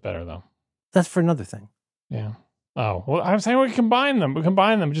Commander is better though. That's for another thing. Yeah. Oh, well, I'm saying we combine them.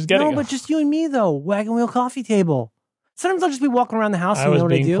 Just get it. No, but just you and me though. Wagon wheel coffee table. Sometimes I'll just be walking around the house. I And was you know what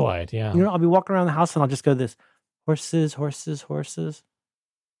being I do? polite. Yeah. I'll be walking around the house and I'll just go this: horses, horses, horses.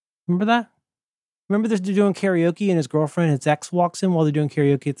 Remember that? Remember they're doing karaoke and his girlfriend, his ex, walks in while they're doing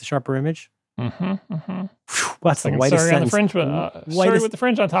karaoke at the Sharper Image. Whew, that's the like whitest sorry on the sentence. fringe, sorry with the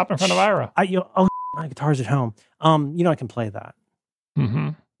fringe on top in front of Ira. My guitar's at home. I can play that.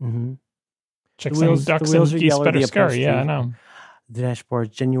 Chicks and ducks and geese better scurry. Yeah, I know. The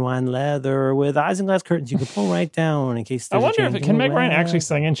dashboard's genuine leather with isinglass curtains you can pull right down in case I there's wonder if can Meg Ryan actually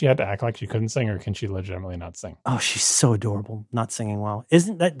sing and she had to act like she couldn't sing, or can she legitimately not sing? Oh, she's so adorable, not singing well.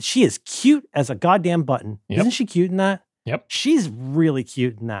 Isn't that, she is cute as a goddamn button. Yep. Isn't she cute in that? Yep. She's really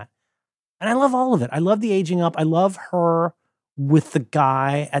cute in that. And I love all of it. I love the aging up. I love her with the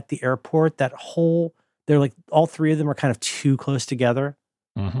guy at the airport. They're like, all three of them are kind of too close together.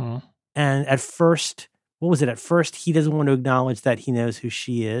 And at first, what was it? At first, he doesn't want to acknowledge that he knows who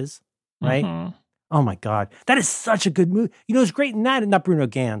she is, right? Oh my God. That is such a good movie. It's great in that, and not Bruno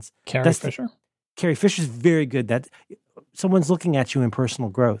Ganz. Carrie Fisher? Carrie Fisher's very good. That someone's looking at you in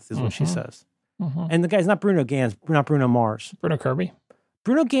personal growth is what she says. And the guy's not Bruno Ganz, not Bruno Mars. Bruno Kirby?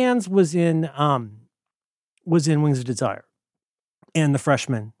 Bruno Ganz was in Wings of Desire and The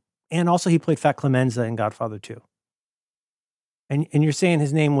Freshman. And also he played Fat Clemenza in Godfather 2. And you're saying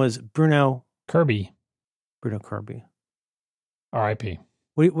his name was Bruno Kirby. Bruno Kirby. R.I.P.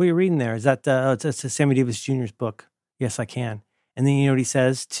 What are you reading there? Is that it's Sammy Davis Jr.'s book? Yes, I Can. And then you know what he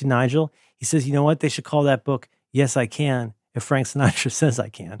says to Nigel? He says, you know what? They should call that book Yes, I Can, if Frank Sinatra says I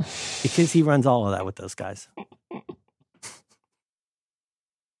can. Because he runs all of that with those guys.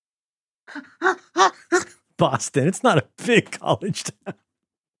 Boston. It's not a big college town.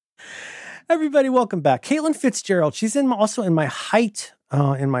 Everybody, welcome back. Caitlin Fitzgerald. She's also in my height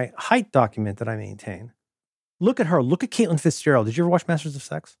document that I maintain. Look at her. Look at Caitlin Fitzgerald. Did you ever watch Masters of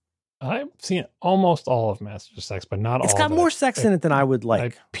Sex? I've seen almost all of Masters of Sex, but not all. It's got more sex in it than I would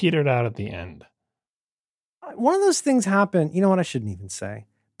like. I petered out at the end. One of those things happened. You know what? I shouldn't even say.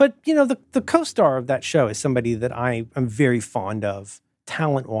 But, the co-star of that show is somebody that I am very fond of,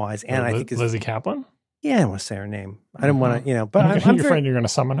 talent-wise. And I think is Lizzie Kaplan? Yeah, I don't want to say her name. I don't want to, but I'm afraid you're going to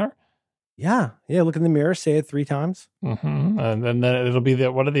summon her? Yeah. Look in the mirror, say it 3 times. And then it'll be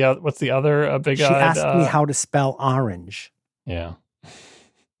what's the other big? She asked me how to spell orange. Yeah.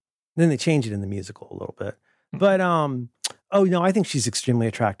 Then they change it in the musical a little bit, but I think she's extremely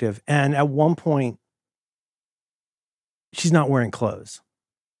attractive. And at one point, she's not wearing clothes,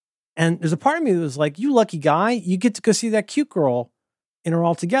 and there's a part of me that was like, "You lucky guy, you get to go see that cute girl in her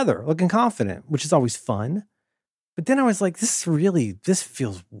all together, looking confident," which is always fun. But then I was like, this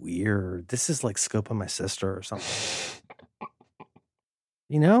feels weird. This is like Scope of My Sister or something.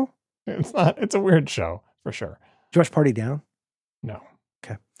 It's not, it's a weird show for sure. Did you watch Party Down? No.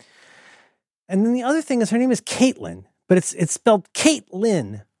 Okay. And then the other thing is her name is Caitlin, but it's spelled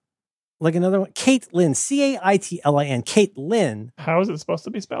Caitlin. Like another one, Caitlin, Caitlin, Caitlin. How is it supposed to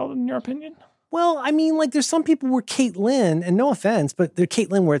be spelled in your opinion? Well, I mean, like there's some people where Caitlin, and no offense, but they're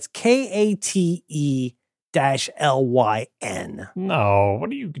Caitlin where it's Kate-Lyn. No, what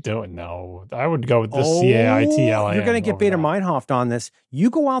are you doing? No, I would go with the Caitlin. You're going to get Bader Meinhof on this. You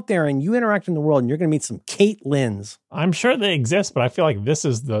go out there and you interact in the world and you're going to meet some Caitlins. I'm sure they exist, but I feel like this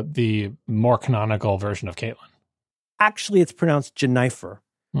is the more canonical version of Caitlin. Actually, it's pronounced Jennifer.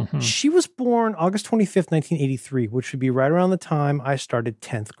 Mm-hmm. She was born August 25th, 1983, which would be right around the time I started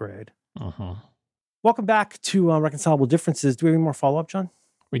 10th grade. Mm-hmm. Welcome back to Reconcilable Differences. Do we have any more follow-up, John?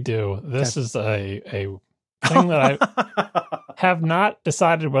 We do. This is a thing that I have not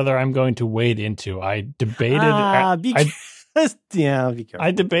decided whether I'm going to wade into. I debated. Be careful.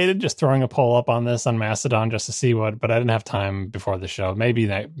 I debated just throwing a poll up on this on Mastodon just to see but I didn't have time before the show. Maybe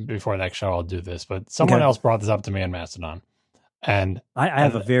before next show I'll do this. But someone else brought this up to me on Mastodon, and I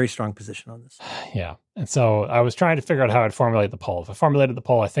have a very strong position on this. Yeah, and so I was trying to figure out how I'd formulate the poll. If I formulated the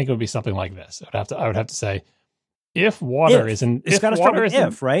poll, I think it would be something like this. I would have to say, if water isn't, it's got to start with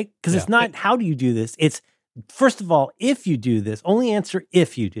if, right? Because it's not how do you do this. It's first of all, if you do this, only answer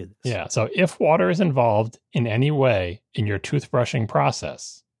if you do this. Yeah. So if water is involved in any way in your toothbrushing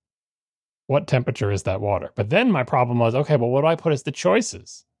process, what temperature is that water? But then my problem was, okay, well, what do I put as the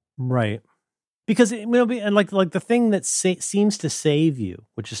choices? Right. Because it will be, and like the thing that seems to save you,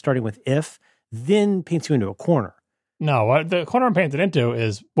 which is starting with if, then paints you into a corner. No, the corner I'm painted into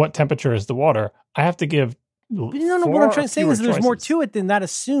is what temperature is the water. I have to give. But what I'm trying to say is there's more to it than that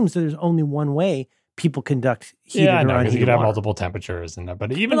assumes that there's only one way people conduct heated I know, or unheated you could have water. multiple temperatures and that,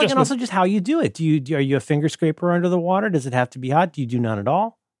 but even and also just how you do it. Are you a finger scraper under the water? Does it have to be hot? Do you do none at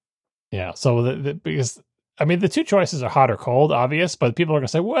all? Yeah. So because I mean the two choices are hot or cold, obvious, but people are going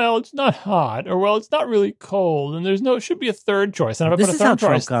to say, well, it's not hot, or well, it's not really cold, and it should be a third choice. And if I put a third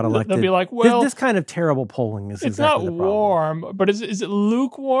choice, they'll be like, well, this kind of terrible polling is it's exactly not the problem. warm, but is it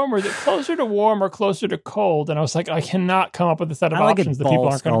lukewarm, or is it closer to warm or closer to cold? And I was like, I cannot come up with a set of options that people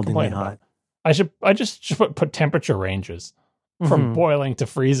aren't going to complain about. I just put temperature ranges from boiling to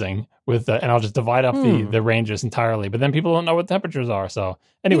freezing and I'll just divide up the ranges entirely. But then people don't know what temperatures are. So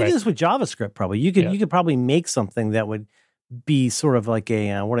anyway, you can do this with JavaScript. Probably you could probably make something that would be sort of like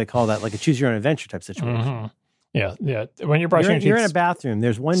a what do I call that? Like a choose your own adventure type situation. Mm-hmm. Yeah. When you're brushing your teeth, you're in a bathroom.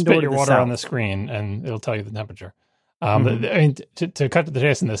 There's one spit door to your the water south. on the screen, and it'll tell you the temperature. I mean, to cut to the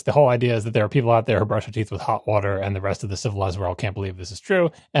chase in this, the whole idea is that there are people out there who brush their teeth with hot water, and the rest of the civilized world can't believe this is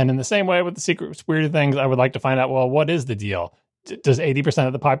true. And in the same way with the secret weird things, I would like to find out, well, what is the deal? Does 80%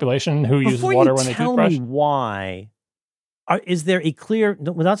 of the population who uses water when they toothbrush? Before you tell me why, is there a clear,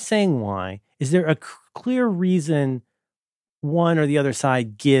 without saying why, is there a clear reason one or the other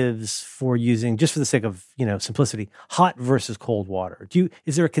side gives for using, just for the sake of simplicity, hot versus cold water?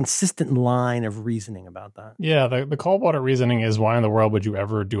 Is there a consistent line of reasoning about that? Yeah, the cold water reasoning is, why in the world would you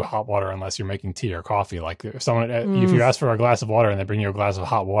ever do hot water unless you're making tea or coffee? Like if you ask for a glass of water and they bring you a glass of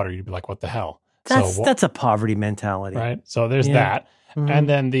hot water, you'd be like, what the hell? That's a poverty mentality, right? So there's that. And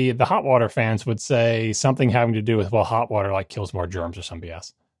then the hot water fans would say something having to do with, well, hot water like kills more germs or some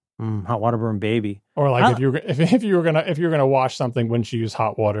BS. Hot water burn baby. Or like if you were gonna wash something, wouldn't you use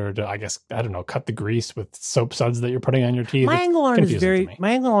hot water to, I guess, I don't know, cut the grease with soap suds that you're putting on your teeth? My angle on it is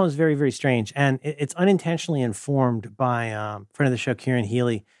very, very strange, and it's unintentionally informed by friend of the show Kieran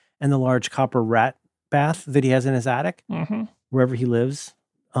Healy and the large copper rat bath that he has in his attic, wherever he lives.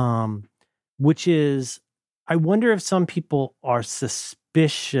 Which is, I wonder if some people are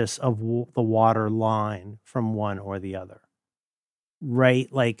suspicious of the water line from one or the other.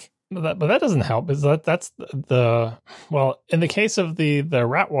 Right, like, but that doesn't help. Is that's well, in the case of the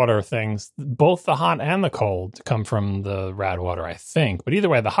rat water things, both the hot and the cold come from the rat water, I think. But either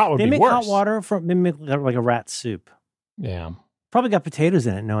way, the hot would be worse. They make hot water they make like a rat soup. Yeah, probably got potatoes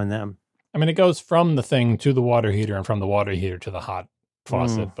in it. Knowing them, I mean, it goes from the thing to the water heater, and from the water heater to the hot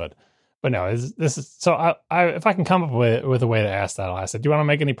faucet. But no, this is so. If I can come up with a way to ask that, I'll ask it. Do you want to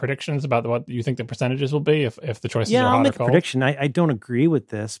make any predictions about what you think the percentages will be if the choices are hot or cold? Yeah, I'll make a prediction. I don't agree with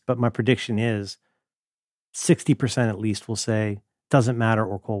this, but my prediction is 60% at least will say doesn't matter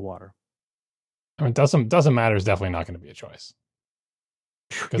or cold water. I mean, doesn't matter is definitely not going to be a choice.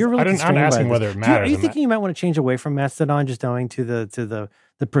 You're really I'm asking whether it matters. Are you thinking you might want to change away from Mastodon, just owing to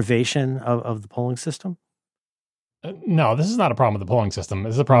the privation of the polling system? No, this is not a problem with the polling system.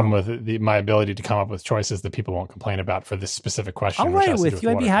 This is a problem with my ability to come up with choices that people won't complain about for this specific question. I'll write with you.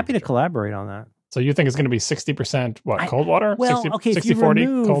 I'd be happy to collaborate on that. So you think it's going to be 60% cold water? Well, 60, okay, 60, if you 40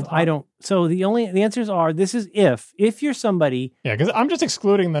 remove, cold hot? I don't. So the answers are, this is if you're somebody. Yeah, because I'm just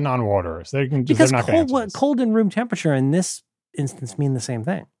excluding the non-waterers. Because they're not cold and room temperature in this instance mean the same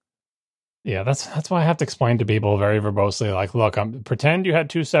thing. Yeah, that's why I have to explain to people very verbosely, like, look, pretend you had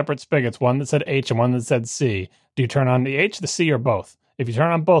two separate spigots, one that said H and one that said C. Do you turn on the H, the C, or both? If you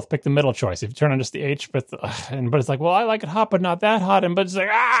turn on both, pick the middle choice. If you turn on just the H, but it's like, well, I like it hot, but not that hot. But it's like,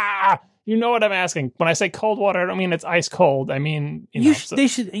 you know what I'm asking. When I say cold water, I don't mean it's ice cold. I mean, they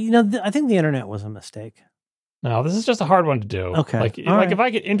should, I think the internet was a mistake. No, this is just a hard one to do. Okay. Like if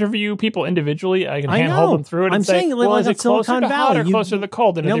I could interview people individually, I can handhold them through it. I'm saying, well, is it closer Silicon to hot or closer to the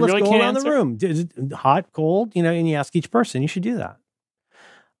cold? And if they let's really go can't around the room. Is it hot, cold? And you ask each person. You should do that.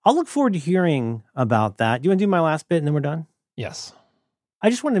 I'll look forward to hearing about that. Do you want to do my last bit and then we're done? Yes. I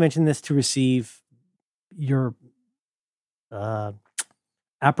just wanted to mention this to receive your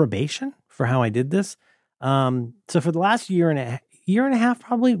approbation for how I did this. So for the last year and a half,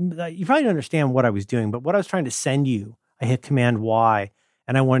 probably, you probably don't understand what I was doing, but what I was trying to send you, I hit Command Y,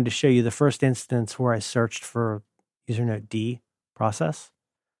 and I wanted to show you the first instance where I searched for usernode D process.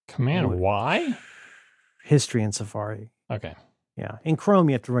 Command Y? History in Safari. Okay. Yeah. In Chrome,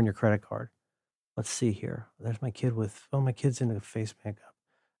 you have to run your credit card. Let's see here. There's my kid my kid's in a face makeup.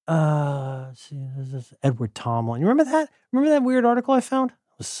 See, this is Edward Tomlin. You remember that? Remember that weird article I found?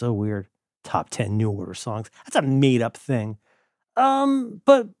 It was so weird. Top 10 New Order songs. That's a made up thing.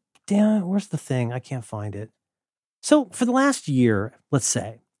 But damn, where's the thing? I can't find it. So for the last year, let's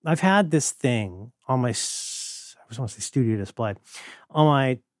say, I've had this thing on my, I was going to say studio display, on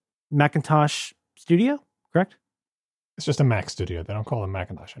my Macintosh Studio, correct? It's just a Mac Studio. They don't call it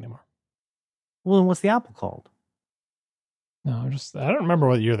Macintosh anymore. Well, then what's the Apple called? No, I don't remember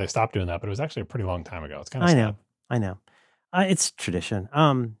what year they stopped doing that, but it was actually a pretty long time ago. It's kind of sad. I know. It's tradition.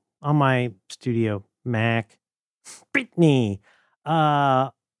 On my Studio Mac, Brittany,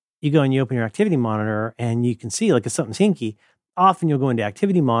 you go and you open your activity monitor and you can see, like, if something's hinky, often you'll go into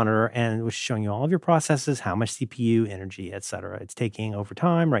activity monitor and it's showing you all of your processes, how much CPU, energy, etc. it's taking over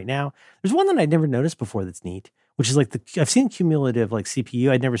time right now. There's one that I'd never noticed before that's neat, which is like I've seen cumulative like CPU.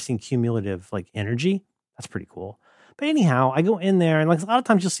 I'd never seen cumulative like energy. That's pretty cool. But anyhow, I go in there and like a lot of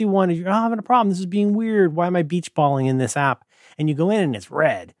times you'll see one, you're having a problem. This is being weird. Why am I beach balling in this app? And you go in and it's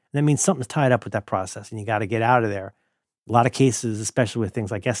red. And that means something's tied up with that process and you got to get out of there. A lot of cases, especially with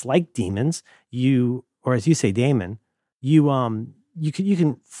things, I guess, like daemons, or as you say, daemon, you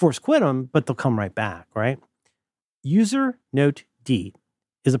can force quit them, but they'll come right back, right? User note D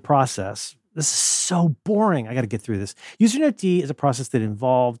is a process. This is so boring. I got to get through this. User note D is a process that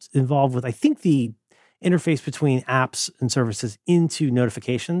involved with, I think, the interface between apps and services into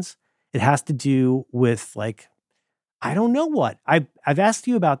notifications. It has to do with, like, I don't know what. I've asked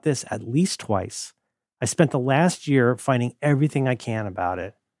you about this at least twice. I spent the last year finding everything I can about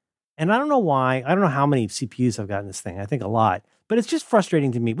it. And I don't know why. I don't know how many CPUs I've got in this thing. I think a lot. But it's just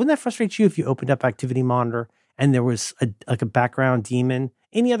frustrating to me. Wouldn't that frustrate you if you opened up Activity Monitor and there was a background daemon?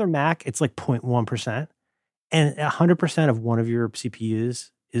 Any other Mac, it's like 0.1%. And 100% of one of your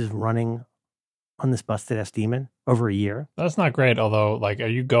CPUs is running on this busted ass daemon over a year. That's not great. Although, like, are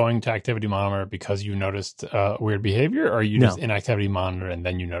you going to Activity Monitor because you noticed weird behavior, or are you just in Activity Monitor and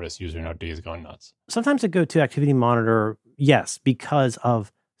then you notice user note D is going nuts? Sometimes I go to Activity Monitor, yes, because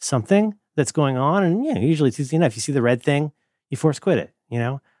of something that's going on. And usually it's easy enough. You see the red thing, you force quit it,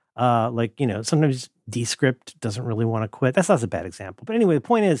 sometimes Descript doesn't really want to quit. That's not a bad example. But anyway, the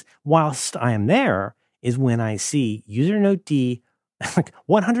point is, whilst I am there is when I see user note D, like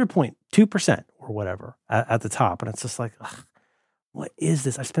 100.2% or whatever at the top. And it's just like, ugh, what is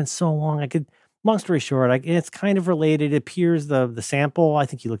this? I've spent so long. Long story short, it's kind of related. It appears the sample. I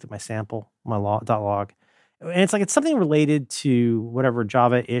think you looked at my sample, my .log. And it's like, it's something related to whatever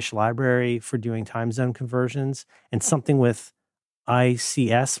Java-ish library for doing time zone conversions and something with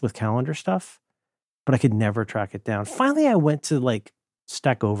ICS with calendar stuff, but I could never track it down. Finally, I went to like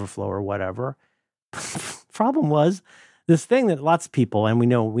Stack Overflow or whatever. Problem was this thing that lots of people, and we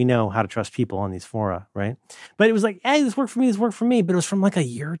know how to trust people on these fora, right? But it was like, hey, this worked for me. But it was from like a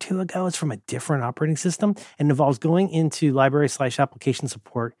year or two ago. It's from a different operating system and involves going into library/application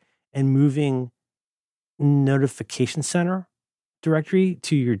support and moving Notification Center directory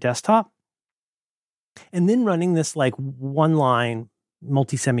to your desktop, and then running this like one line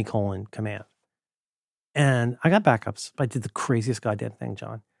multi-semicolon command. And I got backups. I did the craziest goddamn thing,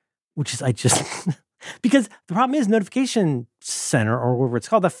 John, which is I just, because the problem is Notification Center or whatever it's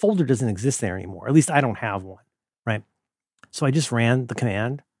called, that folder doesn't exist there anymore. At least I don't have one, right? So I just ran the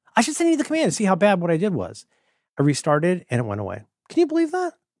command. I should send you the command to see how bad what I did was. I restarted and it went away. Can you believe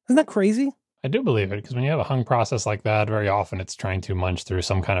that? Isn't that crazy? I do believe it, because when you have a hung process like that, very often it's trying to munch through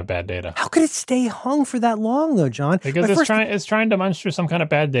some kind of bad data. How could it stay hung for that long, though, John? Because it's trying to munch through some kind of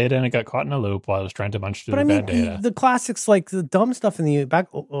bad data, and it got caught in a loop while it was trying to munch through bad data. The classics, like the dumb stuff in the back,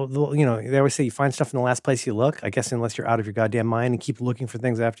 they always say you find stuff in the last place you look, I guess, unless you're out of your goddamn mind and keep looking for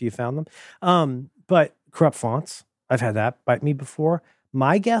things after you found them. But corrupt fonts, I've had that bite me before.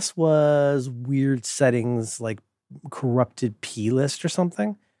 My guess was weird settings like corrupted plist or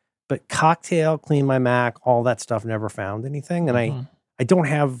something. But Cocktail, Clean My Mac, all that stuff never found anything. And I don't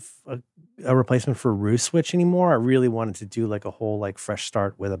have a replacement for Roo Switch anymore. I really wanted to do like a whole like fresh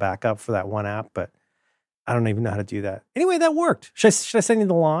start with a backup for that one app, but I don't even know how to do that. Anyway, that worked. Should I send you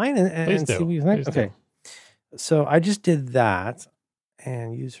the line and see what you think? Okay. So I just did that,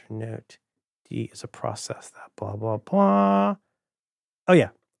 and user note D is a process that blah, blah, blah. Oh, yeah.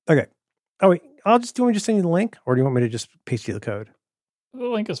 Okay. Oh, wait. Do you want me to just send you the link, or do you want me to just paste you the code? The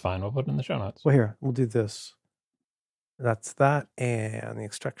link is fine. We'll put it in the show notes. Well, here, we'll do this. That's that. And the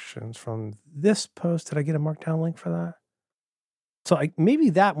extractions from this post. Did I get a markdown link for that? So maybe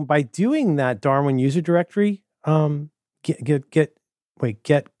that, by doing that Darwin user directory, get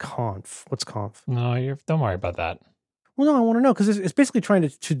conf. What's conf? No, don't worry about that. Well, no, I want to know, because it's basically trying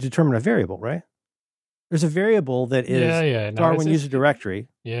to determine a variable, right? There's a variable that is Darwin user directory.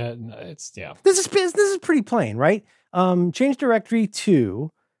 Yeah, This is pretty plain, right? Change directory to,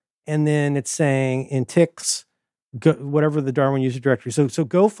 and then it's saying in ticks, whatever the Darwin user directory. So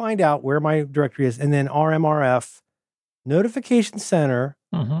go find out where my directory is, and then RMRF notification center,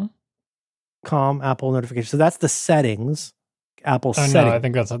 com Apple notification. So that's the settings, Apple settings. No, I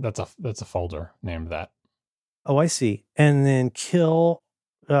think that's a folder named that. Oh, I see. And then kill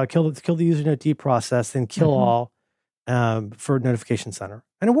the user note D process, then kill all for notification center,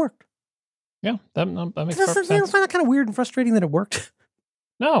 and it worked. Yeah, that makes perfect sense. You find that kind of weird and frustrating that it worked?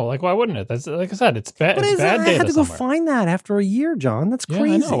 No, like why wouldn't it? That's like I said, it's bad. But it's bad data. I had to go find that after a year, John. That's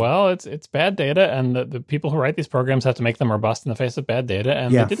crazy. Yeah, I know. Well, it's bad data, and the people who write these programs have to make them robust in the face of bad data,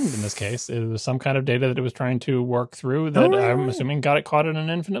 and they didn't in this case. It was some kind of data that it was trying to work through that I'm assuming got it caught in an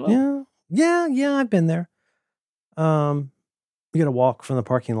infinite loop. Yeah. I've been there. You got to walk from the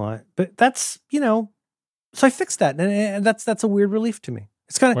parking lot, but that's so I fixed that, and that's a weird relief to me.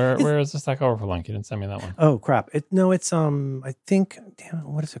 It's kind of where is the Stack Overflow link? You didn't send me that one. Oh crap! It's I think, damn it,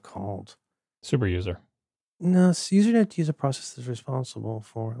 what is it called? Super user. No, it's user note use a process that's responsible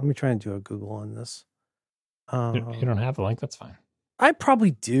for. Let me try and do a Google on this. You don't have the link. That's fine. I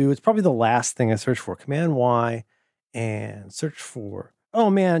probably do. It's probably the last thing I search for. Command Y and search for. Oh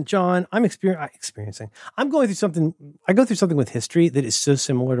man, John, I'm experiencing. I'm going through something. I go through something with history that is so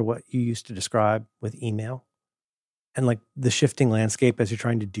similar to what you used to describe with email. And like the shifting landscape as you're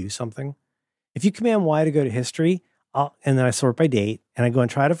trying to do something. If you command Y to go to history, and then I sort by date, and I go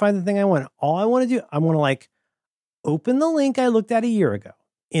and try to find the thing I want. All I want to do, I want to like open the link I looked at a year ago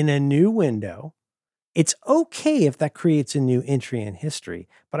in a new window. It's okay if that creates a new entry in history,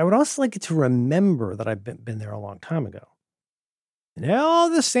 but I would also like it to remember that I've been there a long time ago. And all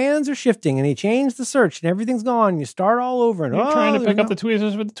the sands are shifting, and he changed the search, and everything's gone. And you start all over. And you're trying to pick up the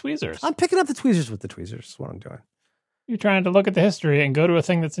tweezers with the tweezers. I'm picking up the tweezers with the tweezers. That's what I'm doing. You're trying to look at the history and go to a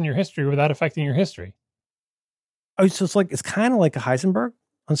thing that's in your history without affecting your history. Oh, so it's kind of like a Heisenberg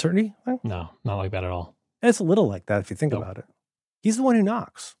uncertainty thing? No, not like that at all. It's a little like that if you think about it. He's the one who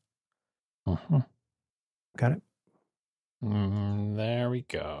knocks. Got it? There we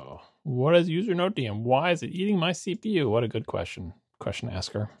go. What is user note D and why is it eating my CPU? What a good question. Question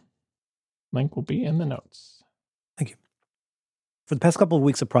asker. Link will be in the notes. Thank you. For the past couple of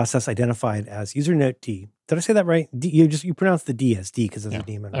weeks, a process identified as user note D. Did I say that right? D, you pronounce the D as D because it's a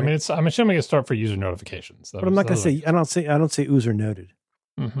daemon. Right? I mean, I'm assuming it's start for user notifications. But I'm not going to say. I don't say user noted.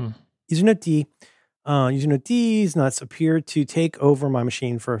 User note D. User note D's nuts appeared to take over my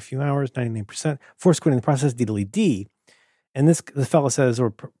machine for a few hours. 99%. Force quitting the process. D delete D. And the fellow says,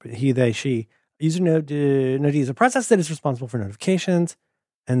 or he, they, she. User note D is a process that is responsible for notifications,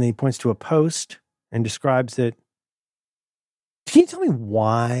 and then he points to a post and describes it. Can you tell me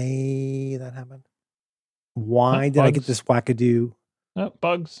why that happened? Why did I get this wackadoo?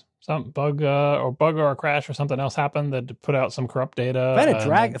 Bugs. Some bug or a crash or something else happened that put out some corrupt data.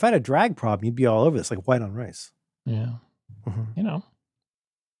 If I had a drag problem, you'd be all over this like white on rice. Yeah.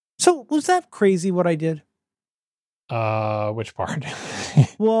 So was that crazy what I did? Which part?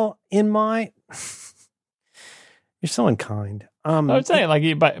 Well, you're so unkind. I would say,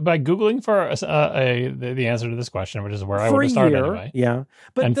 like, by Googling for the answer to this question, which is where I would have started anyway. Yeah,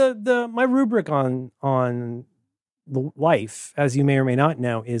 but my rubric on the life, as you may or may not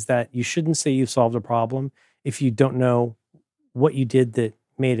know, is that you shouldn't say you've solved a problem if you don't know what you did that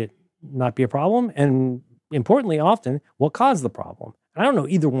made it not be a problem? And importantly, often, what caused the problem? I don't know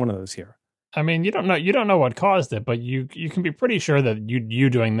either one of those here. I mean, you don't know what caused it, but you can be pretty sure that you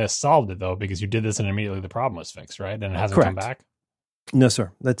doing this solved it, though, because you did this and immediately the problem was fixed, right? And it hasn't come back. No,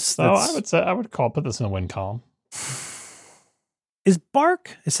 sir. I would put this in the win column. Is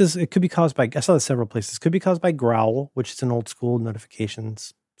bark? It says it could be caused by. I saw this several places. Could be caused by growl, which is an old school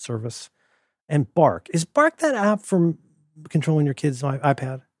notifications service, and bark. Is bark that app for controlling your kid's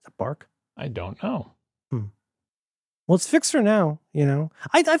iPad? Is that bark? I don't know. Well, it's fixed for now,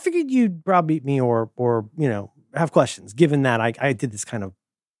 I figured you'd browbeat me or have questions, given that I did this kind of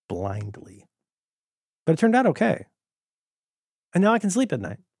blindly. But it turned out okay. And now I can sleep at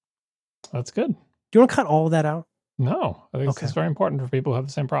night. That's good. Do you want to cut all of that out? No. I think it's very important for people who have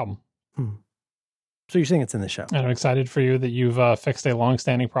the same problem. So you're saying it's in the show. And I'm excited for you that you've fixed a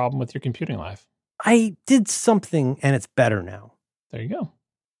long-standing problem with your computing life. I did something and it's better now. There you go.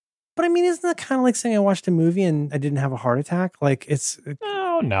 But I mean, isn't that kind of like saying I watched a movie and I didn't have a heart attack? Like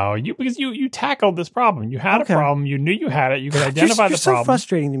No, because you tackled this problem. You had a problem. You knew you had it. You could identify the problem. You're so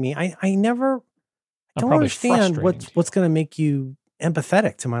frustrating to me. I don't understand what's going to make you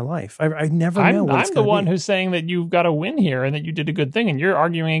empathetic to my life. I never know. I'm the one who's saying that you've got a win here and that you did a good thing, and you're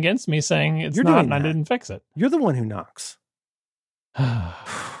arguing against me saying it's not and I didn't fix it. You're the one who knocks.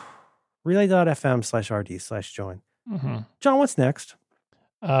 Relay.fm/RD/join. John, what's next?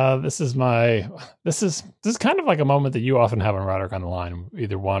 This is kind of like a moment that you often have on Roderick on the Line.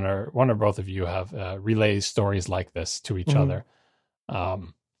 Either one or both of you have relay stories like this to each other. Let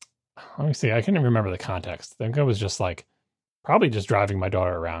me see. I can't even remember the context. I think it was just like probably just driving my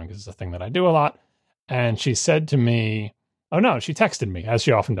daughter around because it's a thing that I do a lot. And she said to me, she texted me, as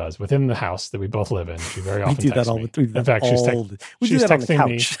she often does, within the house that we both live in. She very often texts me. In fact, she's texting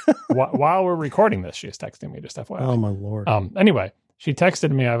me while we're recording this. She is texting me, just FYI. Oh, my Lord. Anyway, she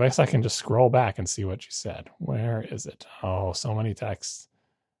texted me. I guess I can just scroll back and see what she said. Where is it? Oh, so many texts.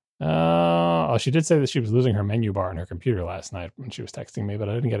 She did say that she was losing her menu bar on her computer last night when she was texting me, but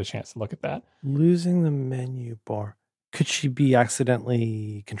I didn't get a chance to look at that. Losing the menu bar. Could she be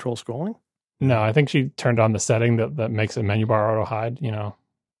accidentally control scrolling? No, I think she turned on the setting that makes a menu bar auto hide,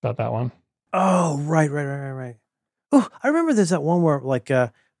 about that one. Oh, right. Oh, I remember there's that one where like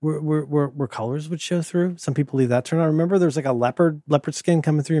where colors would show through. Some people leave that turned on. Remember there's like a leopard skin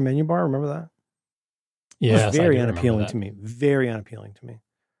coming through your menu bar? Remember that? Yeah, it was very unappealing to me. Very unappealing to me.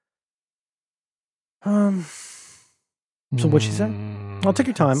 So what'd she say? I'll take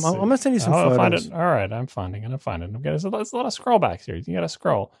your time. I'm gonna send you some photos. Find it. All right, I'm finding it. There's a lot of scroll backs here. You got to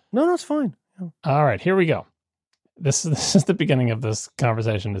scroll. No, it's fine. Yeah. All right, here we go. This is the beginning of this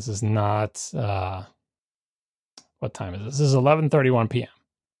conversation. This is not. What time is this? This is 11:31 p.m.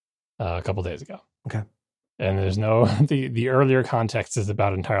 A couple days ago. Okay. And there's no the earlier context is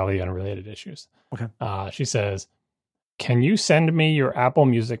about entirely unrelated issues. Okay. She says, "Can you send me your Apple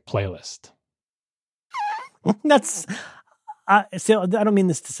Music playlist?" That's. So I don't mean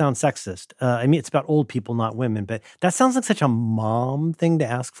this to sound sexist. I mean, it's about old people, not women, but that sounds like such a mom thing to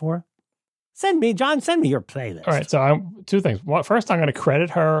ask for. Send me your playlist. All right. So two things. First, I'm going to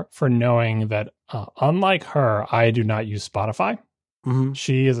credit her for knowing that unlike her, I do not use Spotify. Mm-hmm.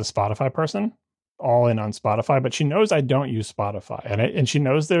 She is a Spotify person, all in on Spotify, but she knows I don't use Spotify. And she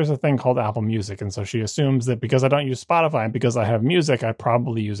knows there's a thing called Apple Music. And so she assumes that because I don't use Spotify and because I have music, I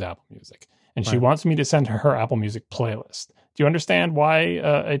probably use Apple Music. And she wants me to send her Apple Music playlist. Do you understand why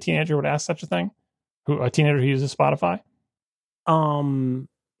a teenager would ask such a thing? A teenager who uses Spotify? Am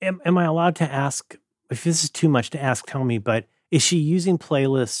I allowed to ask, if this is too much to ask, tell me, but is she using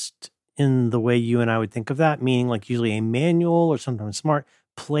playlist in the way you and I would think of that? Meaning like usually a manual or sometimes smart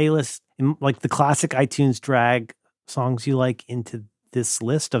playlist, like the classic iTunes drag songs you like into this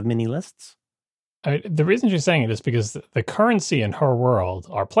list of mini lists? The reason she's saying it is because the currency in her world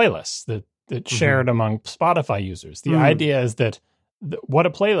are playlists that shared among Spotify users. The idea is that what a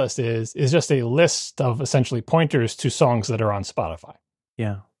playlist is just a list of essentially pointers to songs that are on Spotify.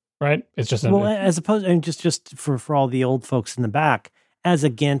 Yeah. Right? It's just as opposed, and just for all the old folks in the back, as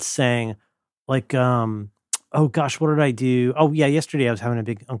against saying like, oh gosh, what did I do? Oh yeah, yesterday I was having a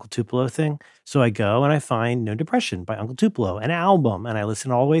big Uncle Tupelo thing. So I go and I find No Depression by Uncle Tupelo, an album, and I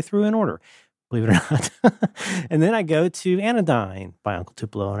listen all the way through in order. Believe it or not. And then I go to Anodyne by Uncle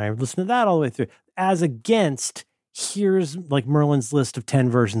Tupelo and I listen to that all the way through. As against, here's like Merlin's list of 10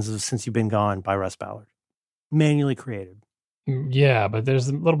 versions of Since You've Been Gone by Russ Ballard. Manually created. Yeah, but there's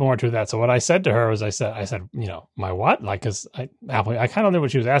a little bit more to that. So what I said to her was I said, my what? Like, because I kind of knew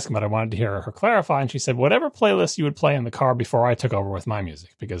what she was asking, but I wanted to hear her clarify. And she said, whatever playlist you would play in the car before I took over with my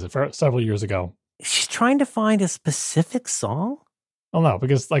music. Because several years ago. She's trying to find a specific song? Well, no,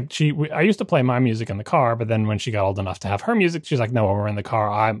 because like I used to play my music in the car, but then when she got old enough to have her music, she's like, no, when we're in the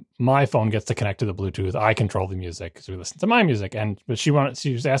car, my phone gets to connect to the Bluetooth. I control the music because we listen to my music. But she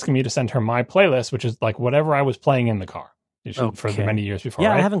was asking me to send her my playlist, which is like whatever I was playing in the car for the many years before.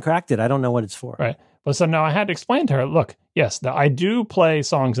 Yeah, right? I haven't cracked it. I don't know what it's for. Right. But so now I had to explain to her, look, yes, I do play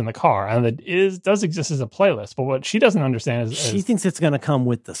songs in the car, and it does exist as a playlist. But what she doesn't understand is she thinks it's going to come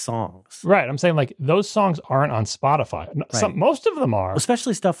with the songs. Right. I'm saying like those songs aren't on Spotify. Right. Most of them are.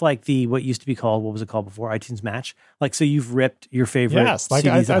 Especially stuff like what used to be called, what was it called before? iTunes Match. Like, so you've ripped your favorite. Yes. Like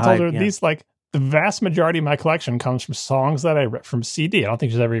CDs I told her these, like the vast majority of my collection comes from songs that I ripped from CD. I don't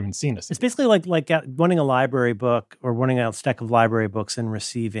think she's ever even seen a CD. It's basically like wanting a library book or wanting a stack of library books and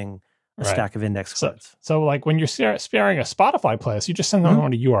receiving a stack of index cards. So like when you're sparing a Spotify playlist, you just send them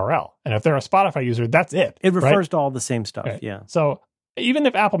on a URL. And if they're a Spotify user, that's it. It refers to all the same stuff. Right. Yeah. So even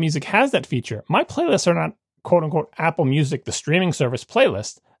if Apple Music has that feature, my playlists are not quote unquote Apple Music, the streaming service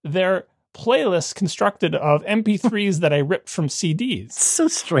playlist. They're playlists constructed of MP3s that I ripped from CDs. It's so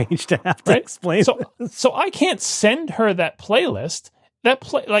strange to have to explain. So I can't send her that playlist.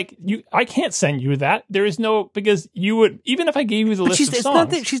 I can't send you that. There is no, because you would, even if I gave you the list of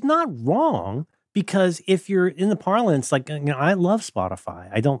songs. She's not wrong, because if you're in the parlance, like, I love Spotify.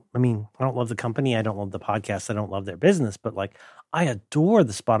 I don't love the company. I don't love the podcast. I don't love their business, but like, I adore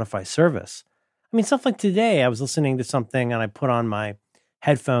the Spotify service. I mean, stuff like today, I was listening to something and I put on my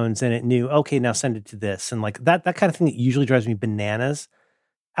headphones and it knew, okay, now send it to this. And like that kind of thing that usually drives me bananas.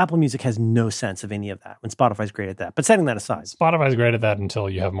 Apple Music has no sense of any of that when Spotify's great at that. But setting that aside, Spotify's great at that until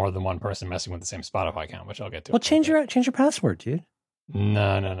you have more than one person messing with the same Spotify account, which I'll get to. Well, change your password, dude.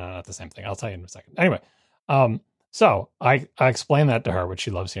 No, not the same thing. I'll tell you in a second. Anyway, so I explained that to her, which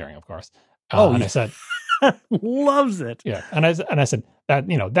she loves hearing, of course. And I said, loves it. Yeah, and I said that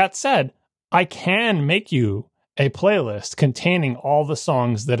that said, I can make you a playlist containing all the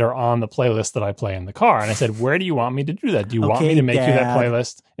songs that are on the playlist that I play in the car. And I said, where do you want me to do that? Do you want me to make you that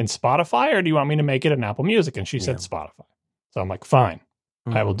playlist in Spotify, or do you want me to make it in Apple Music? And she said Spotify. So I'm like, fine,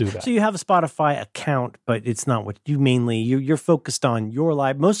 I will do that. So you have a Spotify account, but it's not what you mainly, you're focused on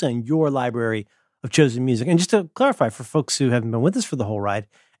mostly on your library of chosen music. And just to clarify for folks who haven't been with us for the whole ride,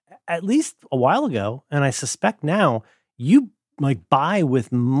 at least a while ago, and I suspect now, you like buy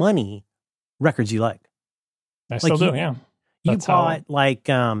with money records you like. I still do, yeah. You bought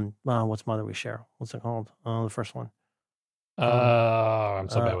what's Mother We Share? What's it called? The first one. I'm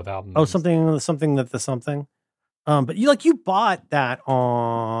so bad with albums. Oh, something. But you bought that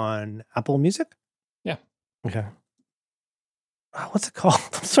on Apple Music? Yeah. Okay. What's it called?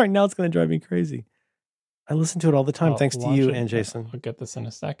 I'm sorry, now it's going to drive me crazy. I listen to it all the time, thanks to you and Jason. I'll get this in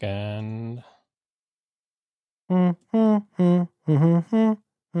a second.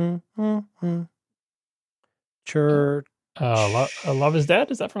 Church. Love is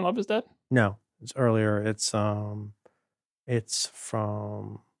Dead? Is that from Love is Dead? No, it's earlier. It's from.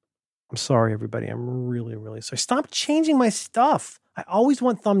 I'm sorry, everybody. I'm really, really sorry. Stop changing my stuff. I always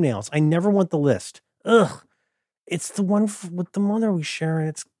want thumbnails. I never want the list. Ugh. It's the one with the Mother We Share,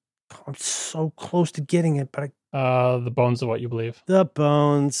 and I'm so close to getting it, but The Bones of What You Believe. The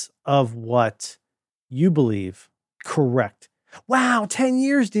Bones of What You Believe. Correct. Wow, 10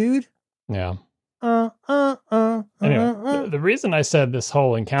 years, dude. Yeah. Anyway, the reason I said this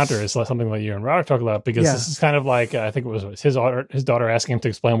whole encounter is something like you and Roderick talked about, because this is kind of like, I think it was his daughter asking him to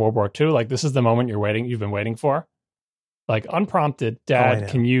explain World War II. Like, this is the moment you've been waiting for. Like, unprompted, Dad,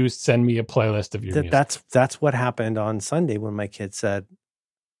 can you send me a playlist of your music? That's what happened on Sunday when my kid said,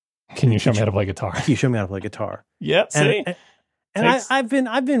 can you show me how to play guitar? Can you show me how to play guitar? Yeah, see? And I've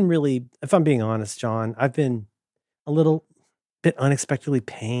been really, if I'm being honest, John, I've been a little bit unexpectedly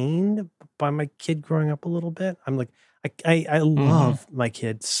pained by my kid growing up a little bit. I'm like, I love my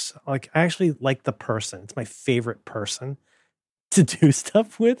kids. Like, I actually like the person. It's my favorite person to do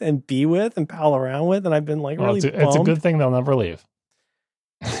stuff with and be with and pal around with. And I've been like, really bummed. It's a good thing they'll never leave.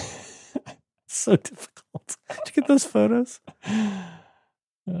 So difficult. Did you get those photos?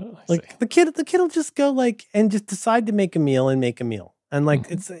 Like the kid will just go and just decide to make a meal. And like,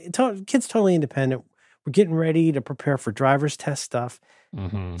 kid's totally independent. We're getting ready to prepare for driver's test stuff.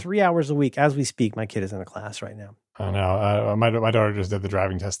 3 hours a week as we speak. My kid is in a class right now. I know. My daughter just did the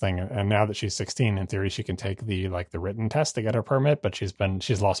driving test thing, and now that she's 16, in theory, she can take the written test to get her permit. But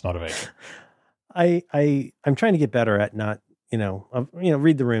she's lost motivation. I'm trying to get better at not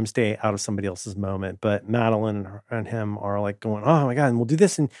read the room, stay out of somebody else's moment. But Madeline and him are like going, oh my God, and we'll do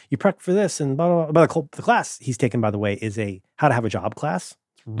this, and you prep for this, and blah, blah, blah. The class he's taken, by the way, is a how to have a job class.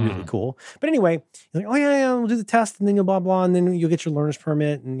 It's really cool. But anyway, he's like, oh yeah, we'll do the test, and then you'll blah, blah, and then you'll get your learner's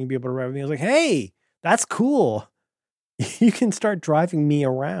permit, and you'll be able to ride with me. I was like, hey, that's cool. You can start driving me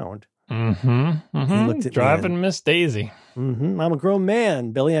around. He looked at driving Miss Daisy. I'm a grown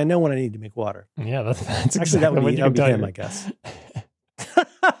man, Billy. I know when I need to make water. Yeah, that's actually exactly that would be him, I guess.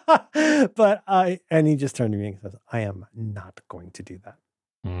 And he just turned to me and says, I am not going to do that.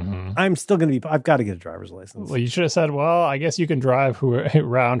 I'm still going to be, I've got to get a driver's license. Well, you should have said, well, I guess you can drive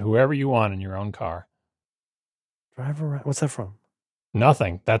around whoever you want in your own car. Drive around? What's that from?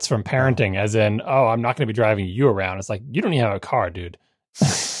 Nothing. That's from parenting, as in, I'm not going to be driving you around. It's like, you don't even have a car, dude.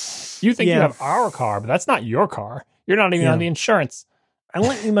 You think you have our car, but that's not your car. You're not even on the insurance. I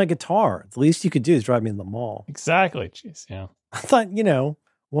lent you my guitar. The least you could do is drive me in the mall. Exactly. Jeez, yeah. I thought,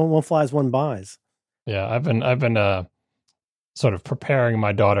 one flies, one buys. Yeah, I've been sort of preparing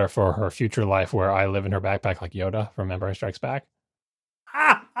my daughter for her future life where I live in her backpack like Yoda from Empire Strikes Back.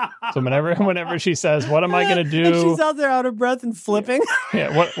 So whenever she says, what am I going to do? And she's out there out of breath and flipping.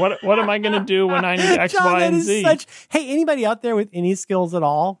 Yeah. What am I going to do when I need X, John, Y, and Z? Hey, anybody out there with any skills at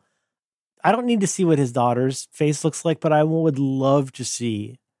all? I don't need to see what his daughter's face looks like, but I would love to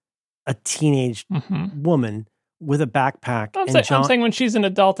see a teenage woman with a backpack. I'm saying when she's an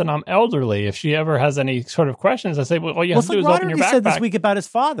adult and I'm elderly, if she ever has any sort of questions, I say, well, all you have to do is open your backpack. Said this week about his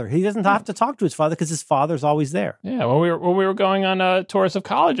father. He doesn't have to talk to his father because his father's always there. Yeah, when we were going on tours of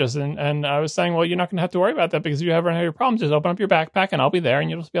colleges, and I was saying, well, you're not going to have to worry about that because if you ever have your problems, just open up your backpack and I'll be there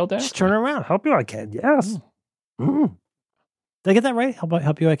and you'll just be able to just turn around. Help you I can, yes. Did I get that right?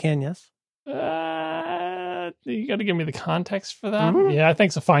 Help you I can, yes? You got to give me the context for that. Yeah, I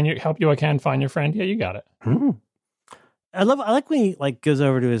think so. Help you I can, find your friend. Yeah, you got it. I like when he goes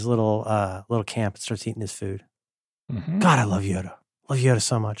over to his little camp and starts eating his food. God, I love Yoda. Love Yoda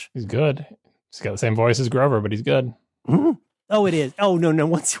so much. He's good. He's got the same voice as Grover, but he's good. Oh, it is. Oh, no.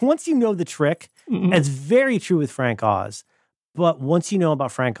 Once you know the trick, it's very true with Frank Oz. But once you know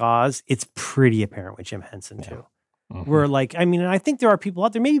about Frank Oz, it's pretty apparent with Jim Henson too. Where I think there are people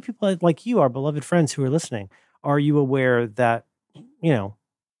out there, maybe people like you, our beloved friends who are listening. Are you aware that,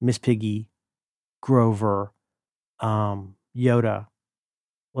 Miss Piggy, Grover, Yoda,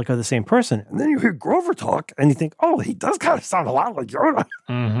 are the same person? And then you hear Grover talk and you think, oh, he does kind of sound a lot like Yoda.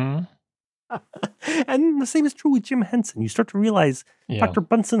 And the same is true with Jim Henson. You start to realize Dr.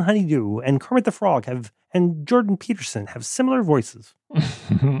 Bunsen Honeydew and Kermit the Frog and Jordan Peterson have similar voices.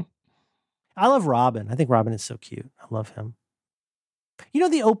 I love Robin. I think Robin is so cute. I love him.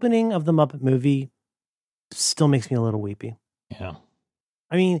 The opening of the Muppet movie still makes me a little weepy. Yeah.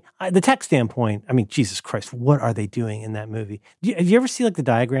 The tech standpoint, Jesus Christ, what are they doing in that movie? Have you ever see the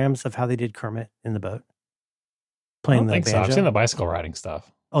diagrams of how they did Kermit in the boat? Playing the banjo? So. I've seen the bicycle riding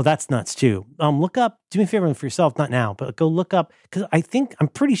stuff. Oh, that's nuts too. Look up, do me a favor for yourself, not now, but go look up, because I'm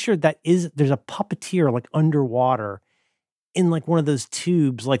pretty sure there's a puppeteer underwater in one of those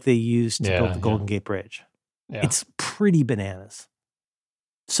tubes they used to build the Golden Gate Bridge. Yeah. It's pretty bananas.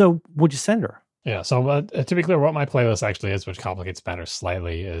 So would you send her? Yeah. So to be clear, what my playlist actually is, which complicates matters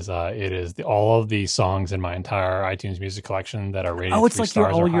slightly, is it is all of the songs in my entire iTunes music collection that are rated. Oh, it's 3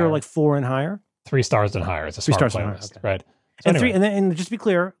 stars or higher. You're 4 and higher. 3 stars and higher. It's a 3 smart playlist, okay. Right? So and anyway. And just to be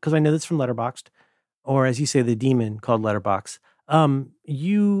clear, because I know that's from Letterboxd, or as you say, the demon called Letterbox. I've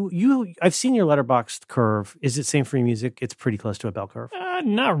seen your Letterboxd curve. Is it same for your music? It's pretty close to a bell curve.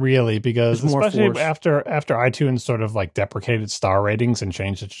 Not really, because especially after iTunes sort of deprecated star ratings and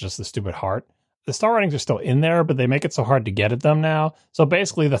changed it to just the stupid heart. The star ratings are still in there, but they make it so hard to get at them now. So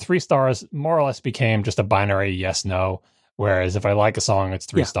basically the 3 stars more or less became just a binary yes, no. Whereas if I like a song, it's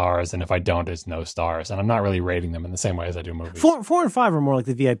 3 stars. And if I don't, it's no stars. And I'm not really rating them in the same way as I do movies. 4 and 5 are more like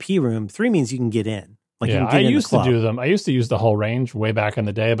the VIP room. 3 means you can get in. I used to do them. I used to use the whole range way back in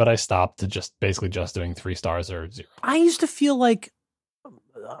the day, but I stopped to just doing 3 stars or 0. I used to feel like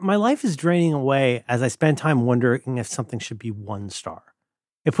my life is draining away as I spend time wondering if something should be 1 star.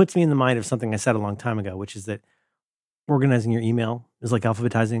 It puts me in the mind of something I said a long time ago, which is that organizing your email is like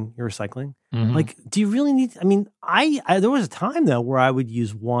alphabetizing your recycling. Do you really need, I there was a time though where I would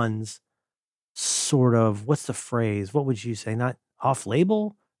use 1s sort of, what's the phrase? What would you say? Not off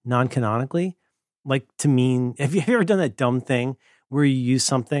label, non-canonically, to mean, have you ever done that dumb thing where you use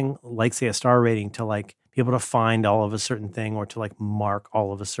something like say a star rating to be able to find all of a certain thing or to mark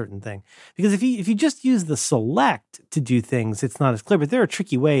all of a certain thing? Because if you just use the select to do things, it's not as clear, but there are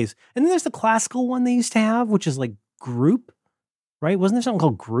tricky ways. And then there's the classical one they used to have, which is group, right? Wasn't there something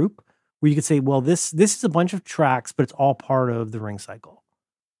called group where you could say, well, this is a bunch of tracks, but it's all part of the ring cycle?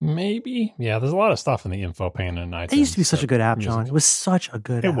 Maybe. Yeah, there's a lot of stuff in the info pane and iTunes. It used to be such a good app, John. It was such a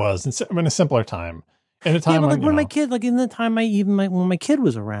good app. It was. In a simpler time. In a time when my kid, in the time when my kid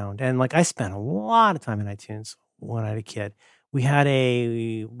was around, and I spent a lot of time in iTunes when I had a kid. We had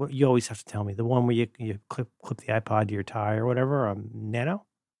you always have to tell me, the one where you clip the iPod to your tie or whatever, Nano?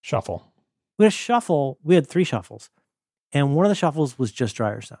 Shuffle. We had a shuffle. We had 3 shuffles. And one of the shuffles was just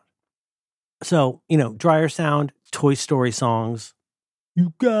dryer sound. So, dryer sound, Toy Story songs.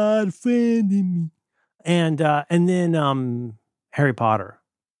 You got a friend in me. And then Harry Potter.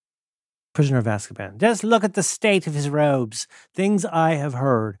 Prisoner of Azkaban. Just look at the state of his robes. Things I have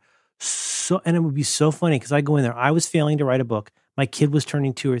heard. And it would be so funny because I go in there. I was failing to write a book. My kid was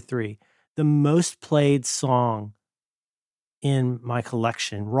turning 2 or 3. The most played song in my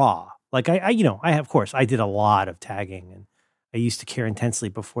collection, raw. Like of course, I did a lot of tagging, and I used to care intensely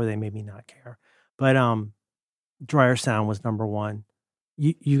before they made me not care. But dryer sound was number 1.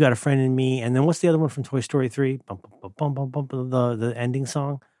 You got a friend in me, and then what's the other one from Toy Story 3? Bum, bum, bum, bum, bum, bum, the ending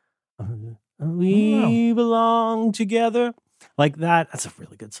song. We belong together. Like that. That's a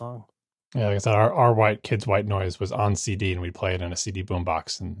really good song. Yeah, like I said, our kids' white noise was on CD, and we'd play it in a CD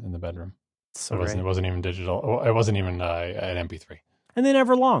boombox in the bedroom. So it wasn't even digital. It wasn't even an MP3. And then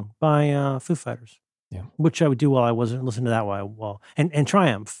Everlong by Foo Fighters. Yeah, which I would do while I wasn't listening to that while and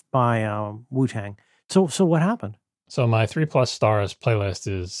Triumph by Wu-Tang. So what happened? So my 3+ stars playlist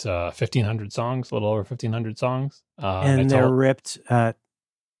is 1,500 songs, a little over 1,500 songs, and they're ripped at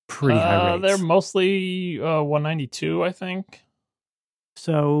pretty high rates. They're mostly 192, I think.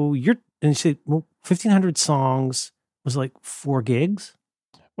 So you say 1,500 songs was like 4 gigs.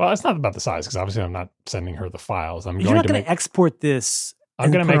 Well, it's not about the size because obviously I'm not sending her the files. You're not going to export this.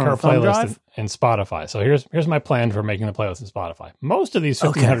 I'm going to make her a playlist in Spotify. So here's my plan for making the playlist in Spotify. Most of these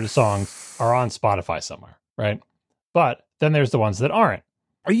 1,500 songs are on Spotify somewhere, right? But then there's the ones that aren't.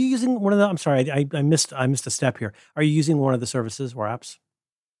 Are you using one of the? I'm sorry, I missed a step here. Are you using one of the services or apps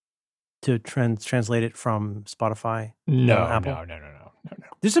to translate it from Spotify? No, Apple? No.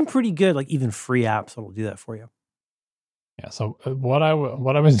 There's some pretty good, like even free apps that'll do that for you. Yeah. So what I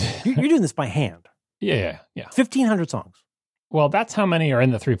was you're doing this by hand. Yeah. 1,500 songs. Well, that's how many are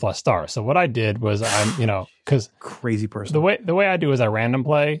in the 3+ stars. So what I did was because crazy person. The way I do is I random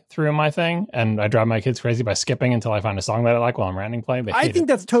play through my thing, and I drive my kids crazy by skipping until I find a song that I like while I'm random playing. I think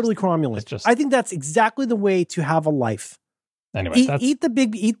that's totally cromulent. I think that's exactly the way to have a life. Anyway, eat the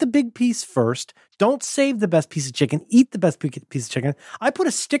big piece first. Don't save the best piece of chicken. Eat the best piece of chicken. I put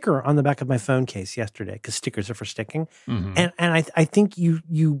a sticker on the back of my phone case yesterday because stickers are for sticking, and I think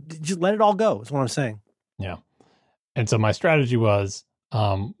you just let it all go. Is what I'm saying. Yeah. And so my strategy was,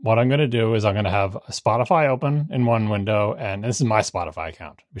 what I'm going to do is I'm going to have Spotify open in one window, and this is my Spotify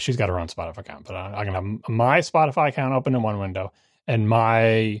account. She's got her own Spotify account, but I'm going to have my Spotify account open in one window and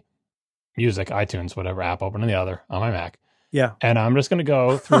my music, iTunes, whatever app open in the other on my Mac. Yeah. And I'm just going to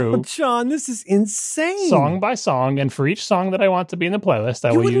go through. Oh, John, this is insane. Song by song. And for each song that I want to be in the playlist,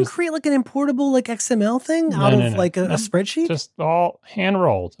 I will use. You wouldn't create like an importable like XML thing out of like a spreadsheet? Just all hand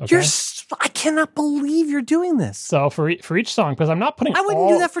rolled. Okay? I cannot believe you're doing this. So for each song, because I'm not putting I wouldn't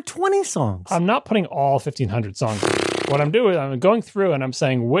do that for 20 songs. I'm not putting all 1,500 songs. What I'm doing, I'm going through and I'm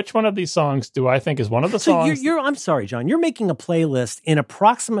saying, which one of these songs do I think is one of the songs? I'm sorry, John. You're making a playlist in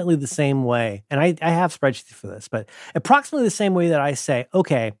approximately the same way, and I have spreadsheets for this, but approximately the same way that I say,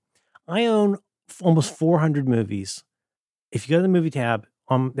 okay, I own almost 400 movies. If you go to the movie tab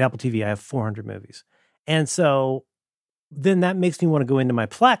on the Apple TV, I have 400 movies. And so then that makes me want to go into my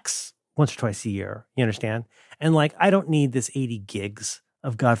Plex once or twice a year. You understand? And like, I don't need this 80 gigs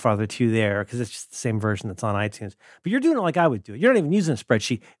of Godfather 2 there because it's just the same version that's on iTunes. But you're doing it like I would do it. You're not even using a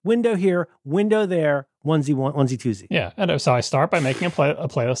spreadsheet. Window here, window there, onesie, twosie. Yeah, and so I start by making a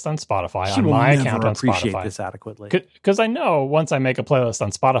playlist on Spotify on my account on Spotify. Appreciate this adequately because I know once I make a playlist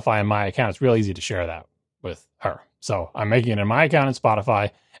on Spotify on my account, it's real easy to share that with her. So I'm making it in my account on Spotify,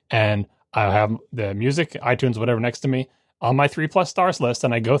 and I have the music, iTunes, whatever next to me on my 3+ stars list,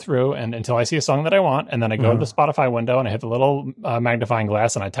 and I go through and until I see a song that I want, and then I go to the Spotify window and I hit the little magnifying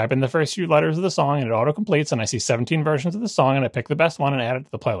glass and I type in the first few letters of the song and it auto completes and I see 17 versions of the song and I pick the best one and add it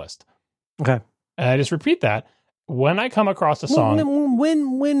to the playlist. Okay. And I just repeat that when I come across a song.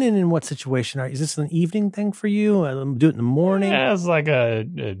 When and in what situation? Is this an evening thing for you? Do it in the morning? Yeah, it's like a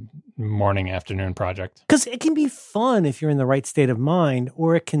morning, afternoon project. Because it can be fun if you're in the right state of mind,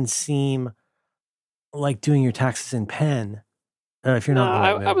 or it can seem like doing your taxes in pen if you're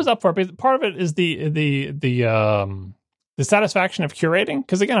not. I was up for it. But part of it is the satisfaction of curating.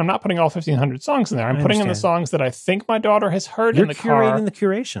 Because again, I'm not putting all 1,500 songs in there. I'm putting in the songs that I think my daughter has heard in the car. You're curating the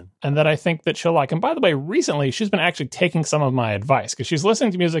curation, and that I think that she'll like. And by the way, recently she's been actually taking some of my advice because she's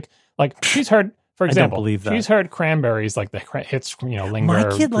listening to music like she's heard. For example, she's heard Cranberries, like the hits, Linger. My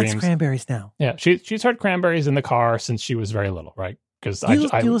kid Dreams. likes Cranberries now. Yeah, she's heard Cranberries in the car since she was very little, right? Because do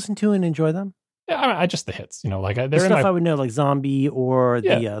you listen to and enjoy them? Yeah, I just the hits, like The they're in stuff my I would know, like Zombie or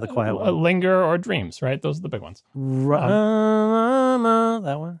the Quiet One. Linger or Dreams, right? Those are the big ones. That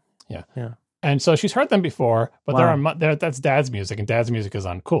one. Yeah. Yeah. And so she's heard them before, but Wow. that's Dad's music, and Dad's music is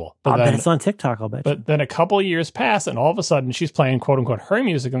uncool. I'll bet it's on TikTok, I'll bet you. But then a couple of years pass, and all of a sudden she's playing, quote unquote, her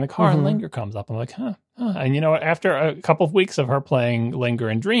music in the car, and Linger comes up. I'm like, huh. And after a couple of weeks of her playing Linger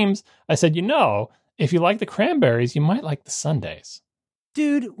and Dreams, I said, if you like the Cranberries, you might like the Sundays.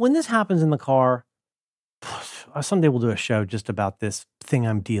 Dude, when this happens in the car, someday we'll do a show just about this thing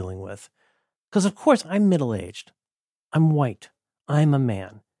I'm dealing with. Because, of course, I'm middle-aged. I'm white. I'm a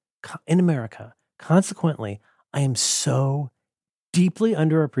man in America. Consequently, I am so deeply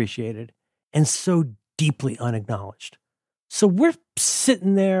underappreciated and so deeply unacknowledged. So we're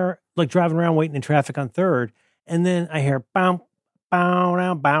sitting there, like driving around waiting in traffic on 3rd, and then I hear, bow, bow,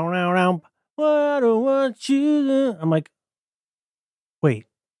 down, bow, down, down. What do want you to? I'm like, wait,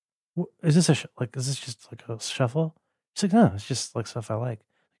 is this is this just like a shuffle? She's like, no, it's just like stuff I like.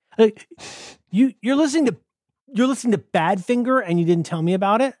 Like you're listening to Badfinger and you didn't tell me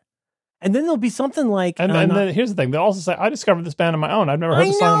about it. And then there'll be something like, and then here's the thing: they'll also say, "I discovered this band on my own. I've never heard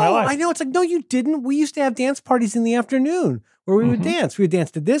the song in my life." I know. It's like, no, you didn't. We used to have dance parties in the afternoon where we would dance. We would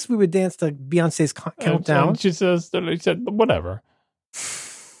dance to this. We would dance to Beyonce's Countdown. And she said, "Whatever."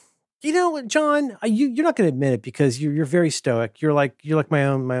 John, you're not going to admit it because you're very stoic. You're like my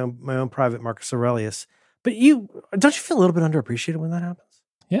own private Marcus Aurelius. But don't you feel a little bit underappreciated when that happens?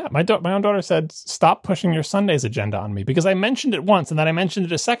 Yeah, my own daughter said, "Stop pushing your Sundays agenda on me," because I mentioned it once and then I mentioned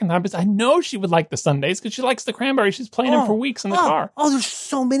it a second time because I know she would like the Sundays because she likes the Cranberries. She's playing them for weeks in the car. Oh, there's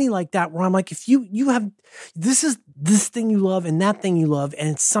so many like that where I'm like, if you have this thing you love and that thing you love, and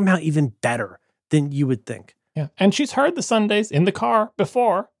it's somehow even better than you would think. Yeah, and she's heard the Sundays in the car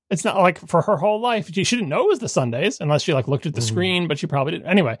before. It's not like for her whole life. She didn't know it was the Sundays unless she looked at the screen, but she probably didn't.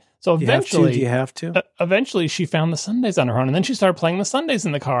 Anyway, so eventually... Do you have to? Eventually, she found the Sundays on her own, and then she started playing the Sundays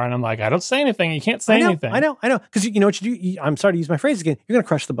in the car, and I'm like, I don't say anything. You can't say anything. I know. Because you know what you do? I'm sorry to use my phrase again. You're going to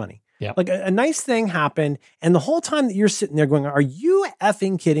crush the bunny. Yeah. Like a nice thing happened, and the whole time that you're sitting there going, are you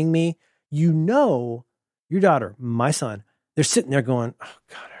effing kidding me? Your daughter, my son, they're sitting there going, oh,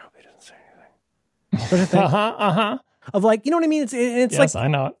 God, I hope he doesn't say anything. Of like, you know what I mean? It's yes, like, I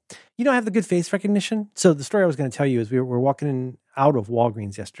know it. I have the good face recognition. So the story I was going to tell you is we were walking out of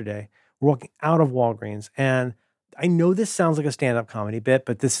Walgreens yesterday. We're walking out of Walgreens, and I know this sounds like a stand-up comedy bit,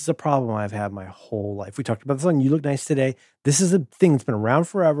 but this is a problem I've had my whole life. We talked about this on You Look Nice Today. This is a thing that's been around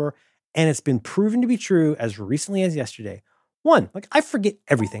forever, and it's been proven to be true as recently as yesterday. One, like I forget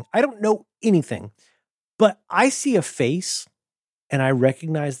everything. I don't know anything, but I see a face, and I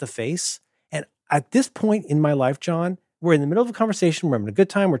recognize the face. And at this point in my life, John, we're in the middle of a conversation. We're having a good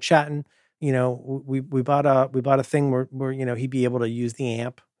time. We're chatting. We bought a thing where he'd be able to use the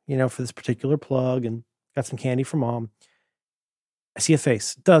amp, for this particular plug, and got some candy for Mom. I see a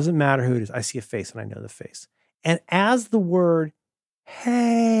face. Doesn't matter who it is. I see a face, and I know the face. And as the word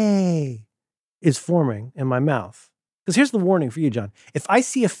 "hey" is forming in my mouth, because here's the warning for you, John. If I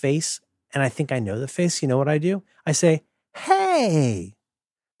see a face and I think I know the face, you know what I do? I say, "Hey."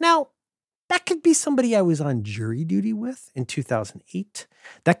 Now, that could be somebody I was on jury duty with in 2008.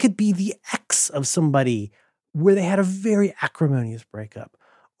 That could be the ex of somebody where they had a very acrimonious breakup.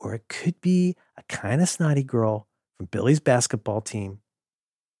 Or it could be a kind of snotty girl from Billy's basketball team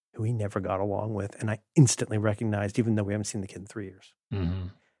who he never got along with. And I instantly recognized, even though we haven't seen the kid in 3 years. Mm-hmm.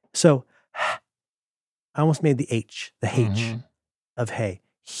 So I almost made the H of hey.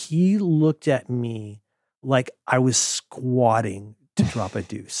 He looked at me like I was squatting to drop a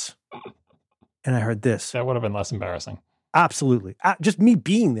deuce. And I heard this. That would have been less embarrassing. Absolutely. Just me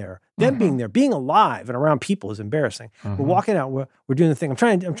being there, them being there, being alive and around people is embarrassing. We're walking out. We're doing the thing. I'm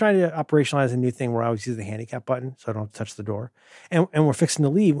trying to operationalize a new thing where I always use the handicap button so I don't have to touch the door. And we're fixing to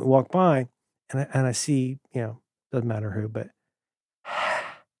leave. We walk by and I see, doesn't matter who, but.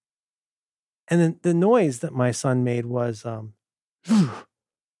 And then the noise that my son made was, let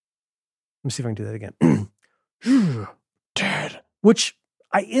me see if I can do that again. Dad. Which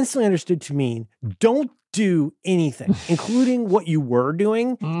I instantly understood to mean don't do anything, including what you were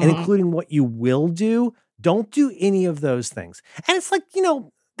doing and including what you will do. Don't do any of those things. And it's like,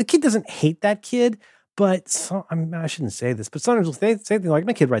 the kid doesn't hate that kid, but I shouldn't say this, but sometimes they'll say things like,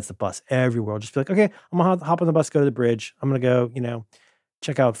 my kid rides the bus everywhere. I'll just be like, okay, I'm going to hop on the bus, go to the bridge. I'm going to go,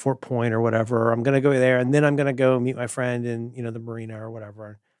 check out Fort Point or whatever. I'm going to go there. And then I'm going to go meet my friend in, the marina or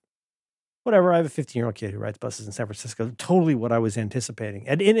whatever. Whatever, I have a 15-year-old kid who rides buses in San Francisco. Totally what I was anticipating.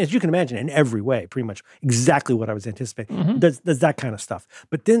 And as you can imagine, in every way, pretty much exactly what I was anticipating. Does that kind of stuff.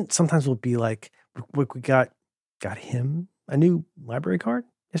 But then sometimes we'll be like, we got him a new library card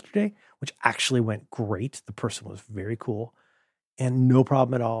yesterday. which actually went great. The person was very cool and no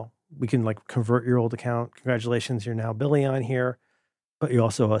problem at all. We can like convert your old account. Congratulations, you're now Billy on here. But you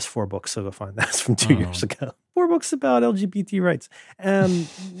also owe us 4 books, so go find that. That's from 2 years ago. 4 books about LGBT rights.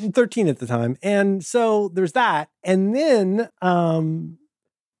 13 at the time. And so there's that. And then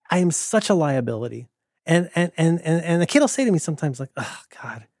I am such a liability. And the kid will say to me sometimes like, oh,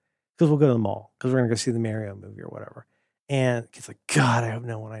 God, because we'll go to the mall because we're going to go see the Mario movie or whatever. And the kid's like, God, I hope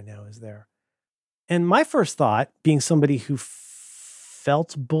no one I know is there. And my first thought, being somebody who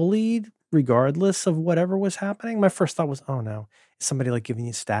felt bullied regardless of whatever was happening, my first thought was, oh no, is somebody like giving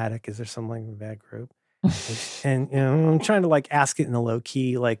you static? Is there some like bad group? And you know, I'm trying to like ask it in a low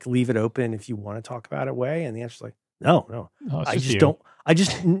key, like leave it open if you want to talk about it way. And the answer's like, no, I just don't.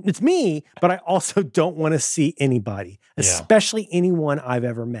 It's me, but I also don't want to see anybody, especially anyone I've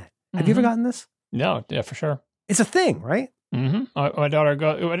ever met. Have you ever gotten this? No, yeah, for sure. It's a thing, right? Mm-hmm. My daughter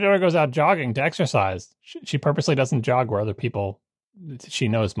goes out jogging to exercise. She purposely doesn't jog where other people she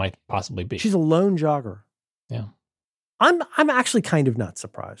knows might possibly be. She's a lone jogger. Yeah. I'm actually kind of not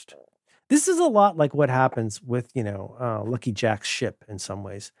surprised. This is a lot like what happens with, Lucky Jack's ship in some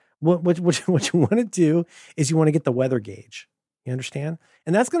ways. What you want to do is you want to get the weather gauge. You understand?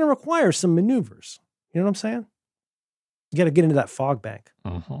 And that's going to require some maneuvers. You know what I'm saying? You got to get into that fog bank.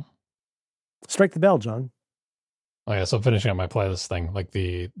 Mm-hmm. Strike the bell, John. Oh yeah, so finishing up my playlist thing, like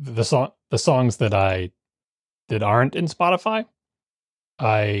the songs that aren't in Spotify,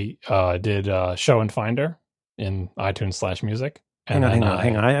 I did Show and Finder in iTunes/music. Hang on.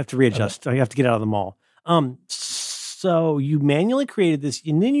 I have to readjust. I have to get out of the mall. So you manually created this,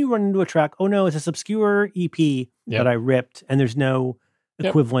 and then you run into a track. Oh no, it's this obscure EP that I ripped, and there's no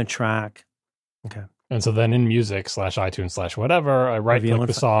equivalent track. Okay. And so then in music/iTunes/whatever, I right-click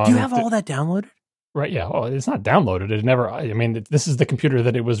the song. Do you have all that downloaded? Right, yeah. Well, it's not downloaded. It never, I mean, this is the computer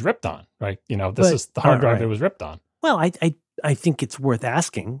that it was ripped on, right? This is the hard drive that it was ripped on. Well, I think it's worth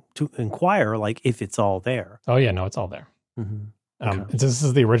asking to inquire, like, if it's all there. Oh, yeah, no, it's all there. Mm-hmm. Okay. This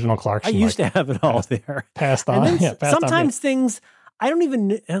is the original Clarkson. I used to have it all there. Passed on. Sometimes things, I don't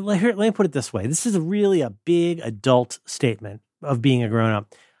even, let me put it this way. This is really a big adult statement of being a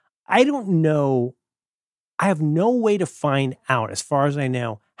grown-up. I don't know. I have no way to find out, as far as I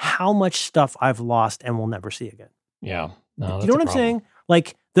know, how much stuff I've lost and will never see again. Yeah. No, you know what I'm saying?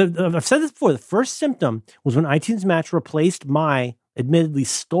 Like, I've said this before. The first symptom was when iTunes Match replaced my admittedly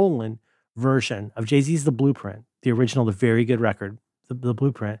stolen version of Jay-Z's The Blueprint, the original, the very good record, the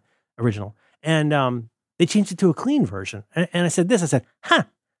Blueprint original. And they changed it to a clean version. And I said, it's kind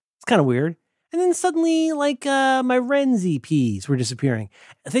of weird. And then suddenly, like, my Wren's EPs were disappearing.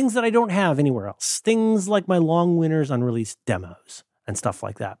 Things that I don't have anywhere else. Things like my Long Winter's unreleased demos and stuff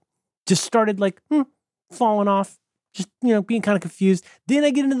like that. Just started, like, falling off. Just, being kind of confused. Then I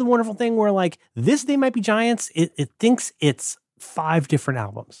get into the wonderful thing where, like, this They Might Be Giants, it thinks it's 5 different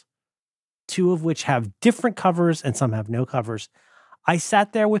albums. 2 of which have different covers and some have no covers. I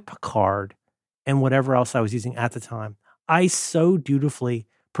sat there with Picard and whatever else I was using at the time. I so dutifully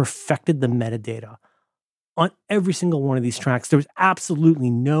perfected the metadata on every single one of these tracks. There was absolutely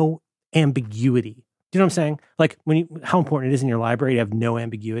no ambiguity. Do you know what I'm saying? Like, how important it is in your library to have no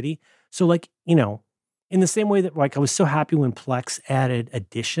ambiguity. So, like, in the same way that, like, I was so happy when Plex added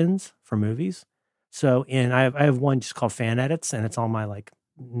editions for movies. So, I have one just called Fan Edits, and it's all my, like,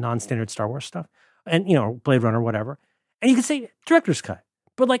 non-standard Star Wars stuff, and Blade Runner, whatever. And you can say director's cut,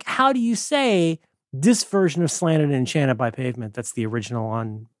 but, like, how do you say this version of Slanted and Enchanted by Pavement, that's the original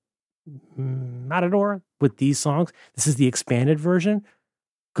on Matador with these songs, this is the expanded version?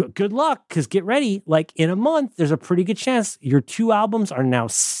 Good luck, because get ready. Like, in a month, there's a pretty good chance your 2 albums are now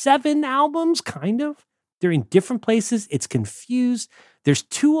 7 albums, kind of. They're in different places. It's confused. There's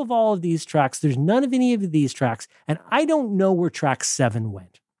 2 of all of these tracks. There's none of any of these tracks. And I don't know where track 7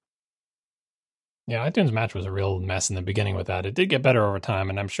 went. Yeah, iTunes Match was a real mess in the beginning with that. It did get better over time,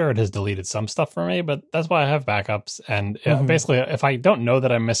 and I'm sure it has deleted some stuff for me, but that's why I have backups. And basically, if I don't know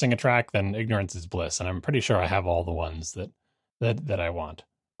that I'm missing a track, then ignorance is bliss. And I'm pretty sure I have all the ones that I want.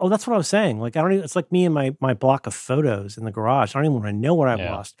 Oh, that's what I was saying. Like, I don't even, it's like me and my block of photos in the garage. I don't even want to know what I've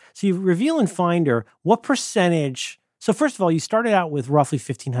lost. So you reveal in Finder, what percentage. So first of all, you started out with roughly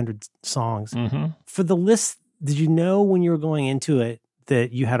 1,500 songs. Mm-hmm. For the list, did you know when you were going into it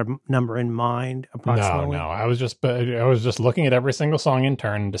that you had a number in mind approximately? No. I was just looking at every single song in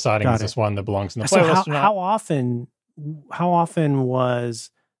turn and deciding is this one that belongs in the playlist or not. How often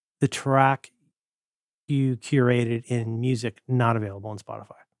was the track you curated in music not available on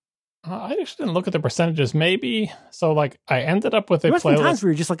Spotify? I actually didn't look at the percentages. Maybe so. Like I ended up with a There must be playlist. times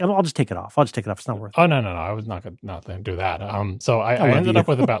where you're just like, I'll just take it off. I'll just take it off. It's not worth it. Oh no. I was not gonna do that. So I ended up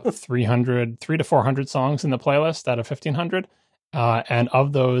with about 300 to 400 songs in the playlist out of 1,500, and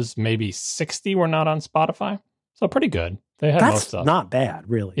of those, maybe 60 were not on Spotify. So pretty good. They had most stuff. Not bad,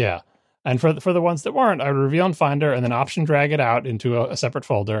 really. Yeah. And for the ones that weren't, I would reveal in Finder and then option drag it out into a separate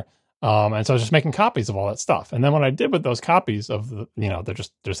folder. And so I was just making copies of all that stuff. And then what I did with those copies of the, they're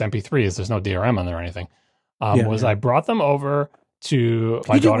just MP3s. There's no DRM on there or anything. I brought them over to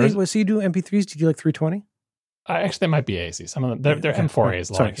my daughter's. So you do MP3s? Did you do like 320? Actually, they might be AAC. Some of them, they're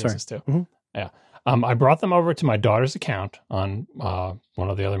M4As, a lot of cases too. Mm-hmm. Yeah. I brought them over to my daughter's account on one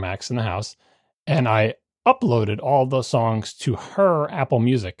of the other Macs in the house. And I uploaded all those songs to her Apple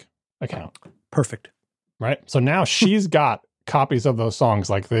Music account. Perfect. Right. So now she's got copies of those songs,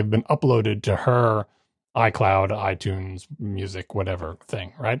 like they've been uploaded to her iCloud, iTunes, music, whatever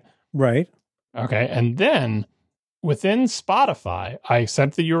thing. Right. Right. Okay. And then within Spotify, I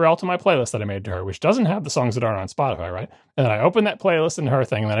sent the URL to my playlist that I made to her, which doesn't have the songs that aren't on Spotify. Right. And then I opened that playlist in her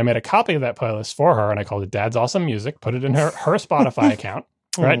thing. And then I made a copy of that playlist for her and I called it Dad's Awesome Music, put it in her Spotify account.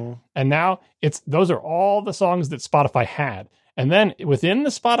 Right. And now those are all the songs that Spotify had. And then within the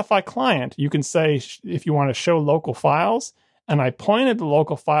Spotify client, you can say if you want to show local files. And I pointed the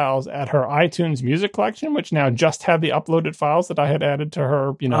local files at her iTunes music collection, which now just had the uploaded files that I had added to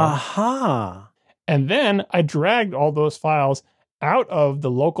her, Aha. And then I dragged all those files out of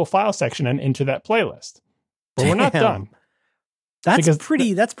the local file section and into that playlist. But we're not done. That's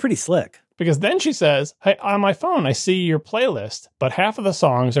pretty slick. Because then she says, hey, on my phone, I see your playlist, but half of the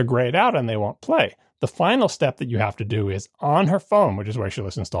songs are grayed out and they won't play. The final step that you have to do is on her phone, which is where she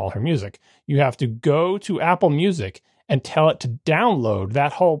listens to all her music. You have to go to Apple Music and tell it to download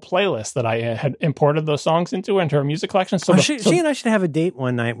that whole playlist that I had imported those songs into her music collection. So she and I should have a date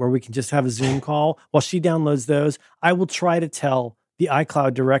one night where we can just have a Zoom call while she downloads those. I will try to tell the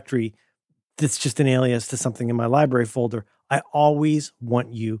iCloud directory that's just an alias to something in my library folder. I always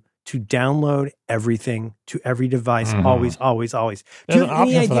want you to download everything to every device. Always. Do you have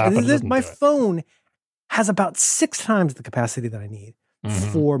any idea? My phone has about 6 times the capacity that I need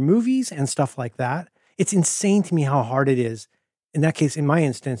for movies and stuff like that. It's insane to me how hard it is. In that case, in my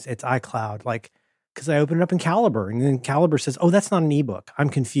instance, it's iCloud. Like, because I open it up in Calibre, and then Calibre says, "Oh, that's not an ebook. I'm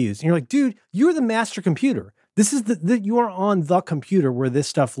confused." And you're like, "Dude, you're the master computer. This is you are on the computer where this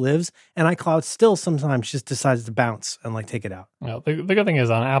stuff lives." And iCloud still sometimes just decides to bounce and like take it out. Well, the good thing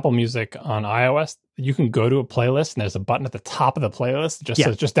is on Apple Music on iOS, you can go to a playlist and there's a button at the top of the playlist that just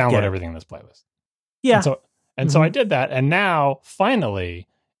says just download everything in this playlist. Yeah. And so I did that, and now finally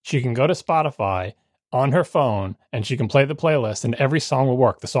she can go to Spotify on her phone and she can play the playlist and every song will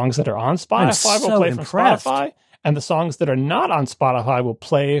work. The songs that are on Spotify will play from Spotify, and the songs that are not on Spotify will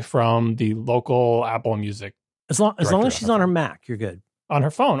play from the local Apple Music. As long as she's on her Mac, you're good. On her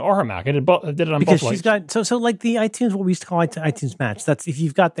phone or her Mac. I did it on both. Because she's got so like the iTunes, what we used to call iTunes Match. That's if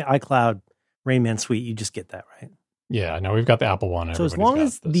you've got the iCloud Rain Man suite, you just get that, right? Yeah, no, we've got the Apple one. So as long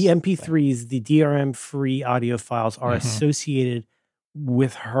as the MP3s, the DRM-free audio files are associated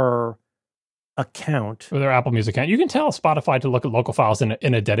with her account, with her Apple Music account, you can tell Spotify to look at local files in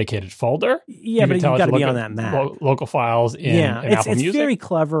a dedicated folder. Yeah, but you've got to be on that Mac. Local files in Apple Music. It's very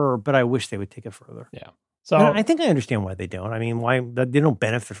clever, but I wish they would take it further. Yeah. So and I think I understand why they don't. I mean, why they don't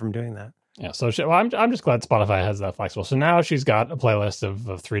benefit from doing that. Yeah, so I'm just glad Spotify has that flexible. So now she's got a playlist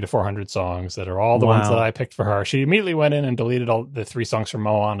of 300 to 400 songs that are all the ones that I picked for her. She immediately went in and deleted all the 3 songs from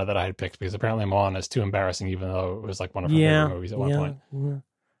Moana that I had picked because apparently Moana is too embarrassing, even though it was like one of her favorite movies at one point. Yeah.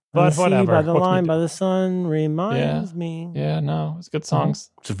 But whatever. By the line by the sun reminds me. Yeah, no, it's good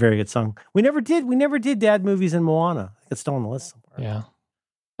songs. It's a very good song. We never did dad movies in Moana. It's still on the list somewhere. Yeah.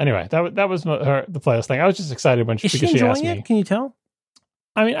 Anyway, that was the playlist thing. I was just excited when because she asked me. Can you tell?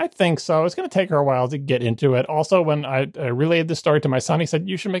 I mean, I think so. It's going to take her a while to get into it. Also, when I relayed the story to my son, he said,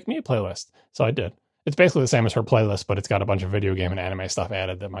 "You should make me a playlist." So I did. It's basically the same as her playlist, but it's got a bunch of video game and anime stuff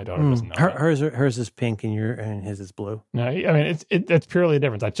added that my daughter doesn't know. Hers is pink and his is blue. No, I mean it's purely a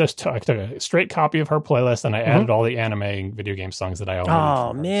difference. I took a straight copy of her playlist and I added all the anime and video game songs that I own.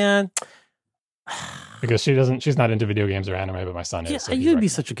 Oh man, because she's not into video games or anime, but my son is. So you'd be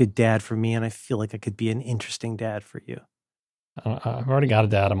such a good dad for me, and I feel like I could be an interesting dad for you. I've already got a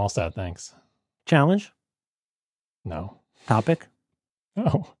dad. I'm all set. Thanks. Challenge? No. Topic?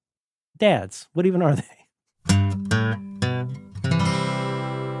 Oh. Dads. What even are they?